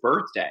just his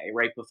birthday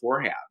right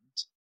beforehand.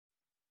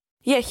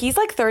 Yeah, he's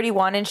like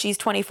 31 and she's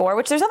 24,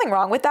 which there's nothing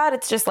wrong with that.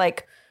 It's just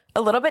like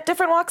a little bit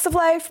different walks of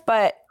life,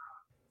 but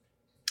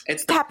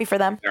it's happy for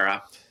them.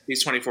 Sarah,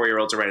 these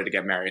 24-year-olds are ready to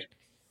get married.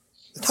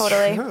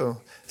 Totally. True.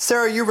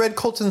 Sarah, you read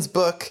Colton's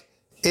book.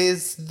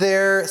 Is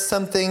there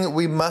something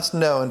we must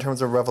know in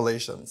terms of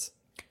revelations?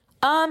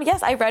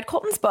 Yes, I read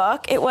Colton's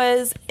book. It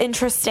was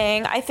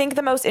interesting. I think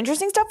the most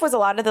interesting stuff was a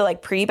lot of the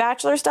like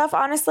pre-Bachelor stuff,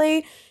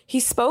 honestly. He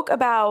spoke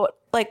about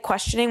like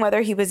questioning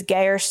whether he was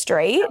gay or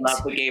straight. I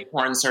love the gay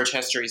porn search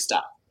history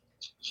stuff.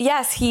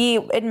 Yes, he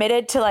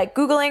admitted to like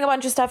Googling a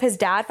bunch of stuff. His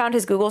dad found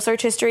his Google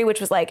search history,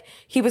 which was like,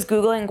 he was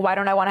Googling, why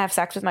don't I want to have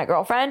sex with my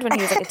girlfriend when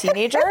he was like a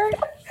teenager.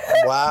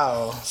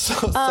 Wow.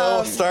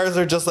 So stars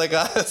are just like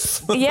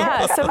us.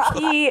 Yeah. So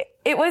he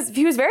was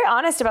very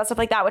honest about stuff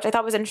like that, which I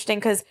thought was interesting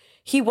because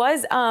he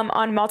was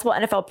on multiple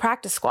NFL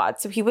practice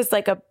squads. So he was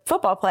like a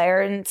football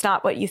player, and it's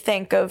not what you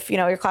think of, you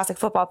know, your classic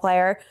football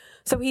player.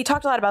 So he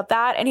talked a lot about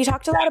that. And he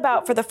talked a lot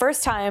about, for the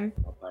first time,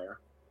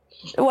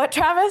 what,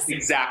 Travis?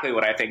 Exactly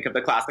what I think of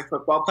the classic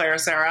football player,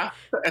 Sarah.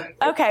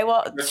 Okay,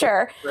 well,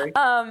 sure.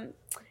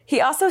 He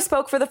also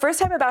spoke for the first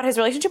time about his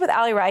relationship with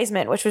Allie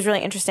Reisman, which was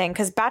really interesting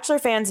because Bachelor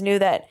fans knew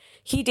that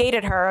he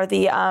dated her,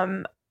 the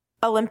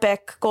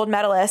Olympic gold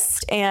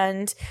medalist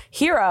and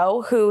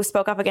hero who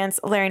spoke up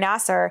against Larry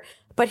Nassar,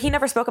 but he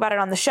never spoke about it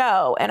on the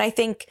show. And I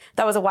think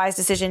that was a wise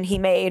decision he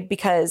made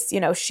because, you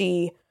know,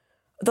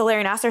 the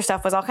Larry Nassar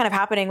stuff was all kind of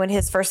happening when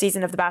his first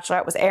season of The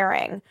Bachelorette was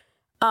airing.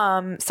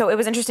 So it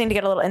was interesting to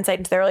get a little insight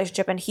into their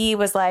relationship. And he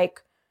was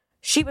like,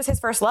 she was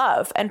his first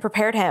love and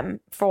prepared him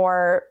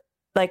for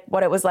like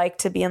what it was like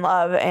to be in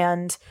love.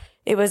 And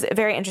it was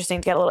very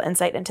interesting to get a little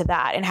insight into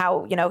that and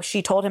how, you know,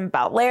 she told him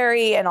about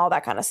Larry and all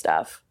that kind of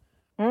stuff.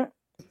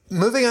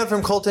 Moving on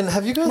from Colton,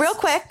 have you guys... Real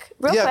quick.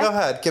 Go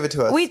ahead. Give it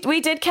to us.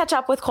 We did catch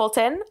up with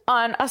Colton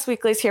on Us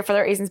Weekly's Here for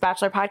the Reasons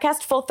Bachelor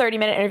podcast. Full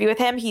 30-minute interview with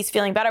him. He's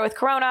feeling better with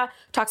Corona.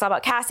 Talks all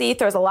about Cassie.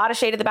 Throws a lot of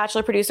shade at the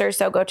Bachelor producers.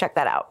 So go check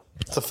that out.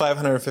 It's a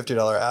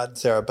 $550 ad,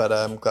 Sarah, but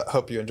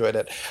hope you enjoyed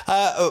it.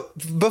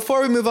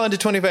 Before we move on to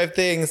 25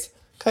 things,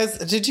 guys,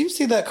 did you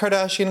see that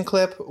Kardashian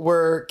clip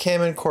where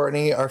Kim and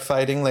Kourtney are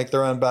fighting like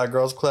they're on Bad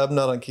Girls Club,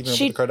 not on Keeping Up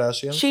with the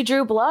Kardashians? She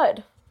drew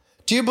blood.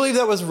 Do you believe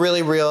that was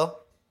really real?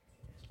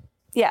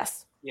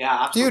 Yes.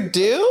 Yeah, absolutely. You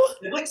do?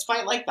 Siblings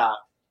fight like that.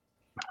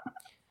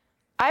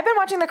 I've been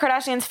watching the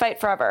Kardashians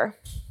fight forever.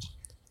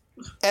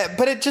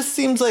 But it just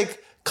seems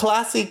like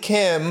classy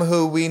Kim,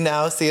 who we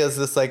now see as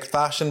this like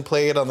fashion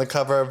plate on the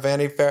cover of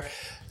Vanity Fair,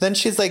 then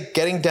she's like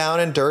getting down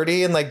and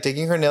dirty and like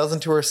digging her nails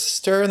into her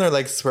sister, and they're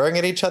like swearing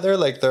at each other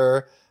like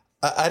they're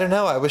I don't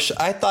know.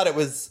 I thought it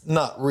was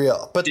not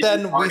real, but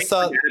then we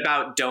saw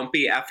about "Don't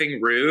Be Effing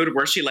Rude,"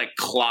 where she like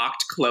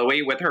clocked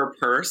Chloe with her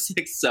purse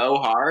like so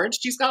hard.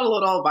 She's got a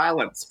little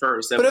violence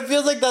first, but it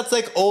feels like that's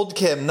like old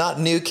Kim, not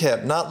new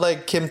Kim, not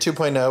like Kim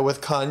 2.0 with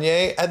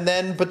Kanye.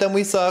 But then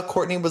we saw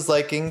Kourtney was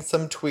liking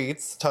some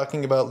tweets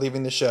talking about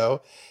leaving the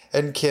show,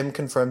 and Kim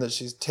confirmed that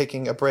she's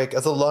taking a break.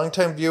 As a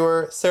longtime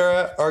viewer,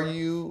 Sarah, are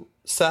you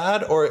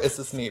sad or is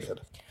this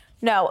needed?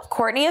 No,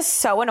 Kourtney is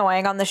so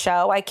annoying on the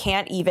show. I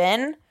can't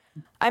even.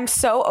 I'm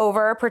so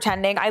over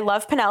pretending. I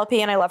love Penelope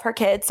and I love her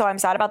kids, so I'm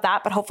sad about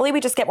that. But hopefully we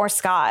just get more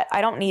Scott.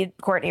 I don't need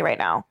Kourtney right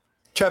now.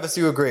 Travis,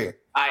 you agree?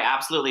 I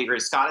absolutely agree.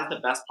 Scott is the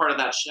best part of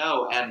that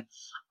show, and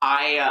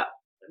I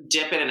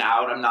dip in and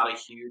out. I'm not a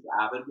huge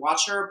avid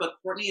watcher, but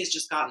Kourtney has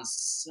just gotten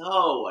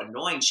so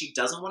annoying. She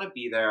doesn't want to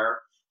be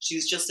there.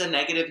 She's just a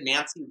negative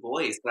Nancy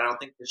voice that I don't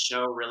think the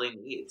show really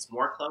needs.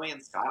 More Chloe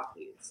and Scott,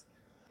 please.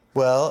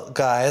 Well,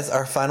 guys,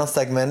 our final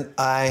segment,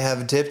 I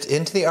have dipped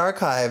into the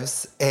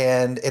archives,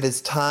 and it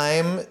is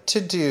time to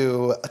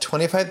do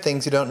 25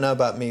 Things You Don't Know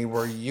About Me,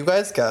 where you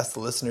guys guess, the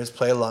listeners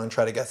play along,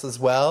 try to guess as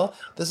well.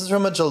 This is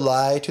from a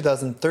July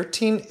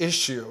 2013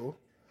 issue.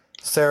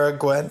 Sarah,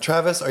 Gwen,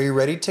 Travis, are you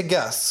ready to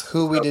guess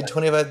who we did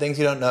 25 Things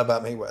You Don't Know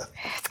About Me with?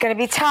 It's going to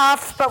be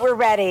tough, but we're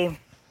ready.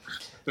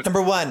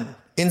 Number 1.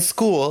 In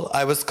school,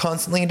 I was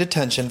constantly in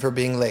detention for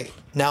being late.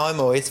 Now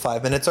I'm always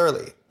 5 minutes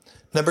early.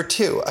 Number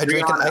 2. I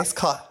drink an iced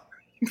coffee.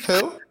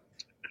 Who?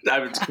 I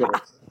was kidding.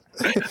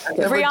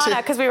 Rihanna,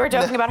 because we were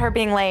joking about her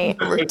being late.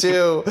 Number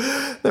two,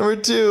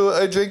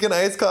 I drink an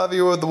iced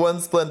coffee with 1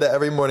 Splenda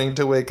every morning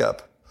to wake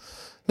up.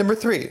 Number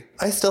 3,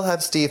 I still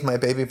have Steve, my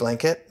baby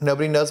blanket.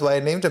 Nobody knows why I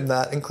named him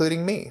that,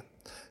 including me.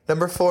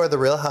 Number 4, The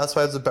Real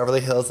Housewives of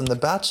Beverly Hills and The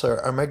Bachelor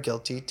are my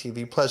guilty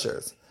TV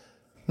pleasures.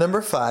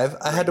 Number 5,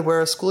 I had to wear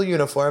a school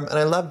uniform and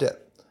I loved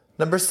it.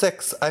 Number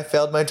 6, I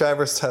failed my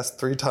driver's test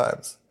 3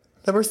 times.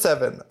 Number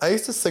 7, I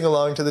used to sing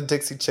along to the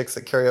Dixie Chicks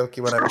at karaoke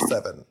when I was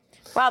 7.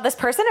 Wow, this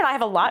person and I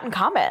have a lot in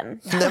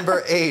common.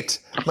 Number 8,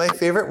 my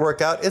favorite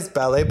workout is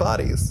ballet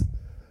bodies.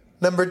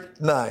 Number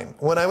 9,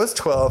 when I was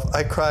 12,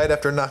 I cried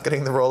after not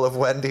getting the role of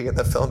Wendy in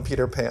the film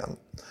Peter Pan.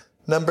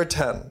 Number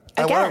 10.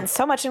 Again,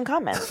 so much in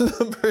common.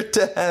 Number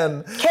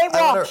 10. Kate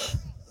Walsh.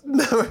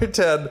 Number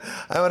 10.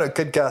 I want a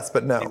good guess,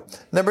 but no.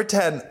 Number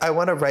 10. I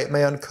want to write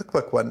my own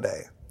cookbook one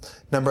day.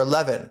 Number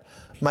 11.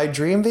 My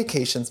dream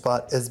vacation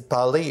spot is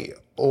Bali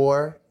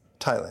or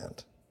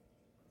Thailand.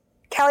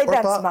 Kelly Or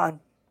Ben-Simone.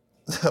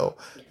 No.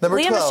 Number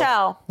Lea 12.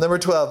 Michele. Number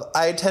 12.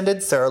 I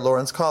attended Sarah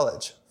Lawrence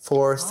College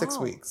for 6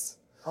 weeks.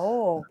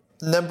 Oh.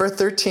 Number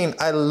 13.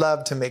 I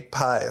love to make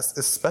pies,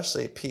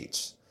 especially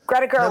peach.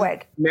 Greta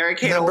Gerwig. Mary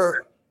Kate.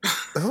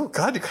 Oh,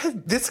 God, you guys,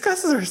 these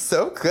guesses are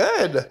so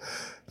good.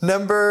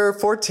 Number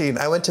 14,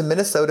 I went to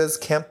Minnesota's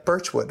Camp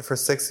Birchwood for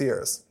 6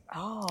 years.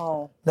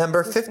 Oh.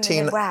 Number Who's from the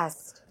 15,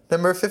 Midwest?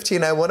 Number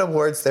 15, I won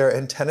awards there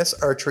in tennis,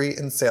 archery,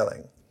 and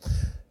sailing.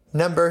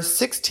 Number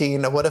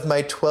 16, one of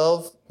my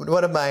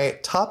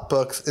top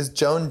books is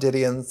Joan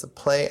Didion's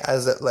Play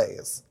As It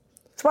Lays.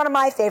 It's one of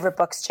my favorite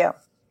books, too.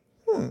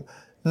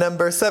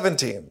 Number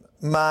 17,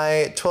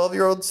 my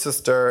 12-year-old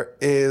sister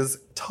is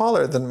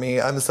taller than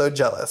me. I'm so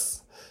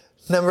jealous.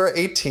 Number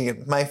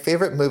 18, my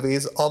favorite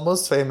movies,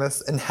 Almost Famous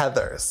and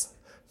Heathers.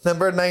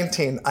 Number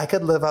 19, I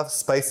could live off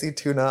spicy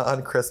tuna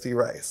on crispy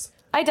rice.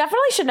 I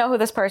definitely should know who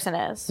this person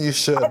is. You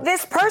should.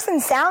 This person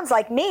sounds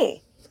like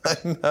me. I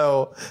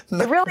know.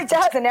 It really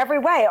does in every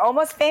way.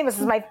 Almost Famous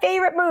is my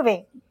favorite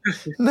movie.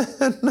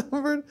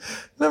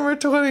 Number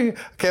 20.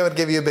 Okay, I would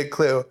give you a big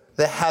clue.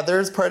 The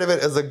Heathers part of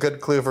it is a good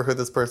clue for who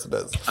this person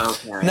is.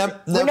 Okay. We know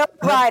the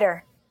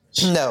writer.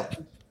 No.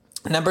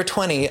 Number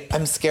 20,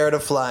 I'm scared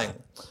of flying.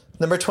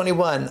 Number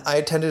 21, I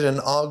attended an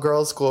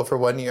all-girls school for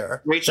 1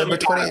 year. Rachel Number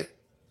 20.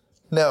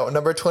 No,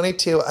 number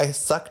 22, I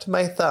sucked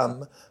my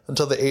thumb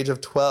until the age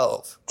of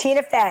 12.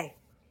 Tina Fey.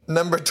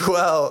 Number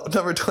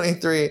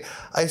 23,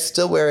 I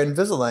still wear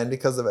Invisalign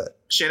because of it.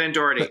 Shannon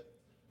Doherty.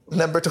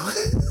 Number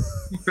 24,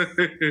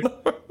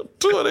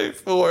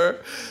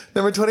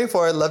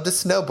 I love to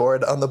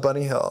snowboard on the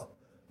Bunny Hill.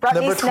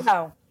 Brittany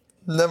Snow.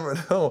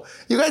 No.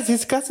 You guys,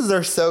 these guesses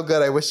are so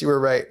good. I wish you were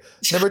right.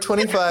 Number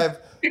 25,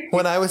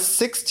 when I was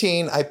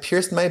 16, I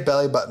pierced my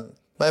belly button.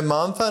 My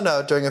mom found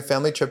out during a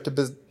family trip to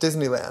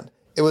Disneyland.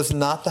 It was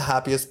not the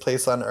happiest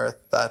place on earth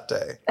that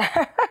day.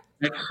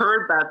 I've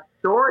heard that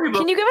story.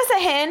 Can you give us a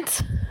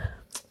hint?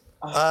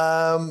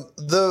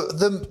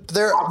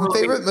 Their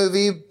favorite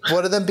movie,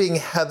 one of them being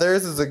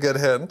Heathers, is a good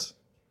hint.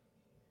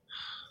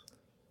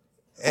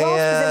 Who else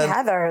is in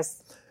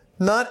Heathers?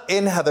 Not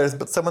in Heathers,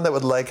 but someone that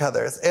would like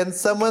Heathers, and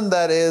someone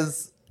that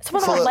is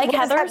Someone that would like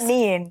What does Heathers? that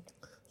mean?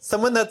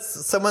 someone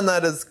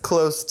that is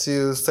close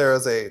to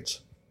Sarah's age.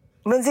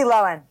 Lindsay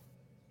Lohan.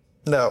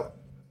 No.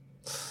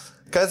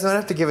 Guys, I'm going to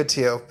have to give it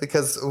to you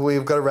because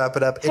we've got to wrap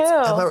it up.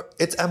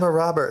 It's Emma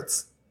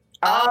Roberts.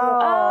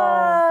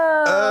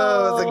 Oh,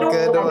 it's a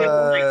good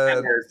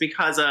one.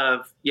 Because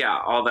of,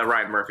 all the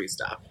Ryan Murphy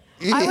stuff.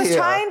 I was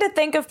trying to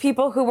think of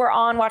people who were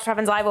on Watch What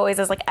Happens Live always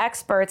as like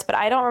experts, but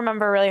I don't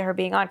remember really her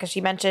being on because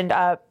she mentioned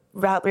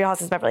Real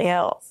Housewives of Beverly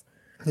Hills.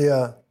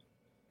 Yeah.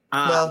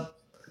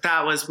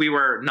 We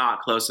were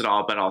not close at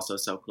all, but also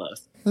so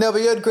close. No,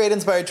 but you had great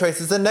inspired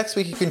choices. And next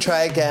week you can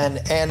try again.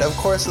 And of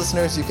course,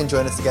 listeners, you can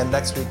join us again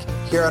next week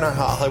here on our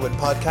Hot Hollywood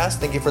podcast.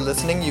 Thank you for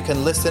listening. You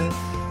can listen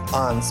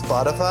on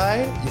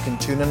Spotify. You can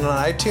tune in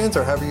on iTunes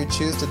or however you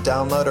choose to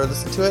download or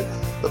listen to it.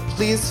 But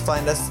please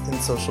find us in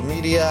social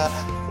media.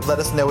 Let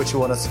us know what you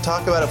want us to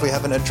talk about. If we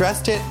haven't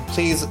addressed it,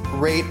 please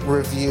rate,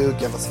 review,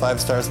 give us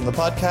 5 stars on the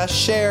podcast,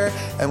 share,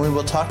 and we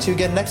will talk to you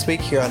again next week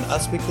here on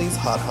Us Weekly's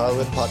Hot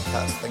Hollywood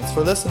podcast. Thanks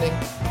for listening.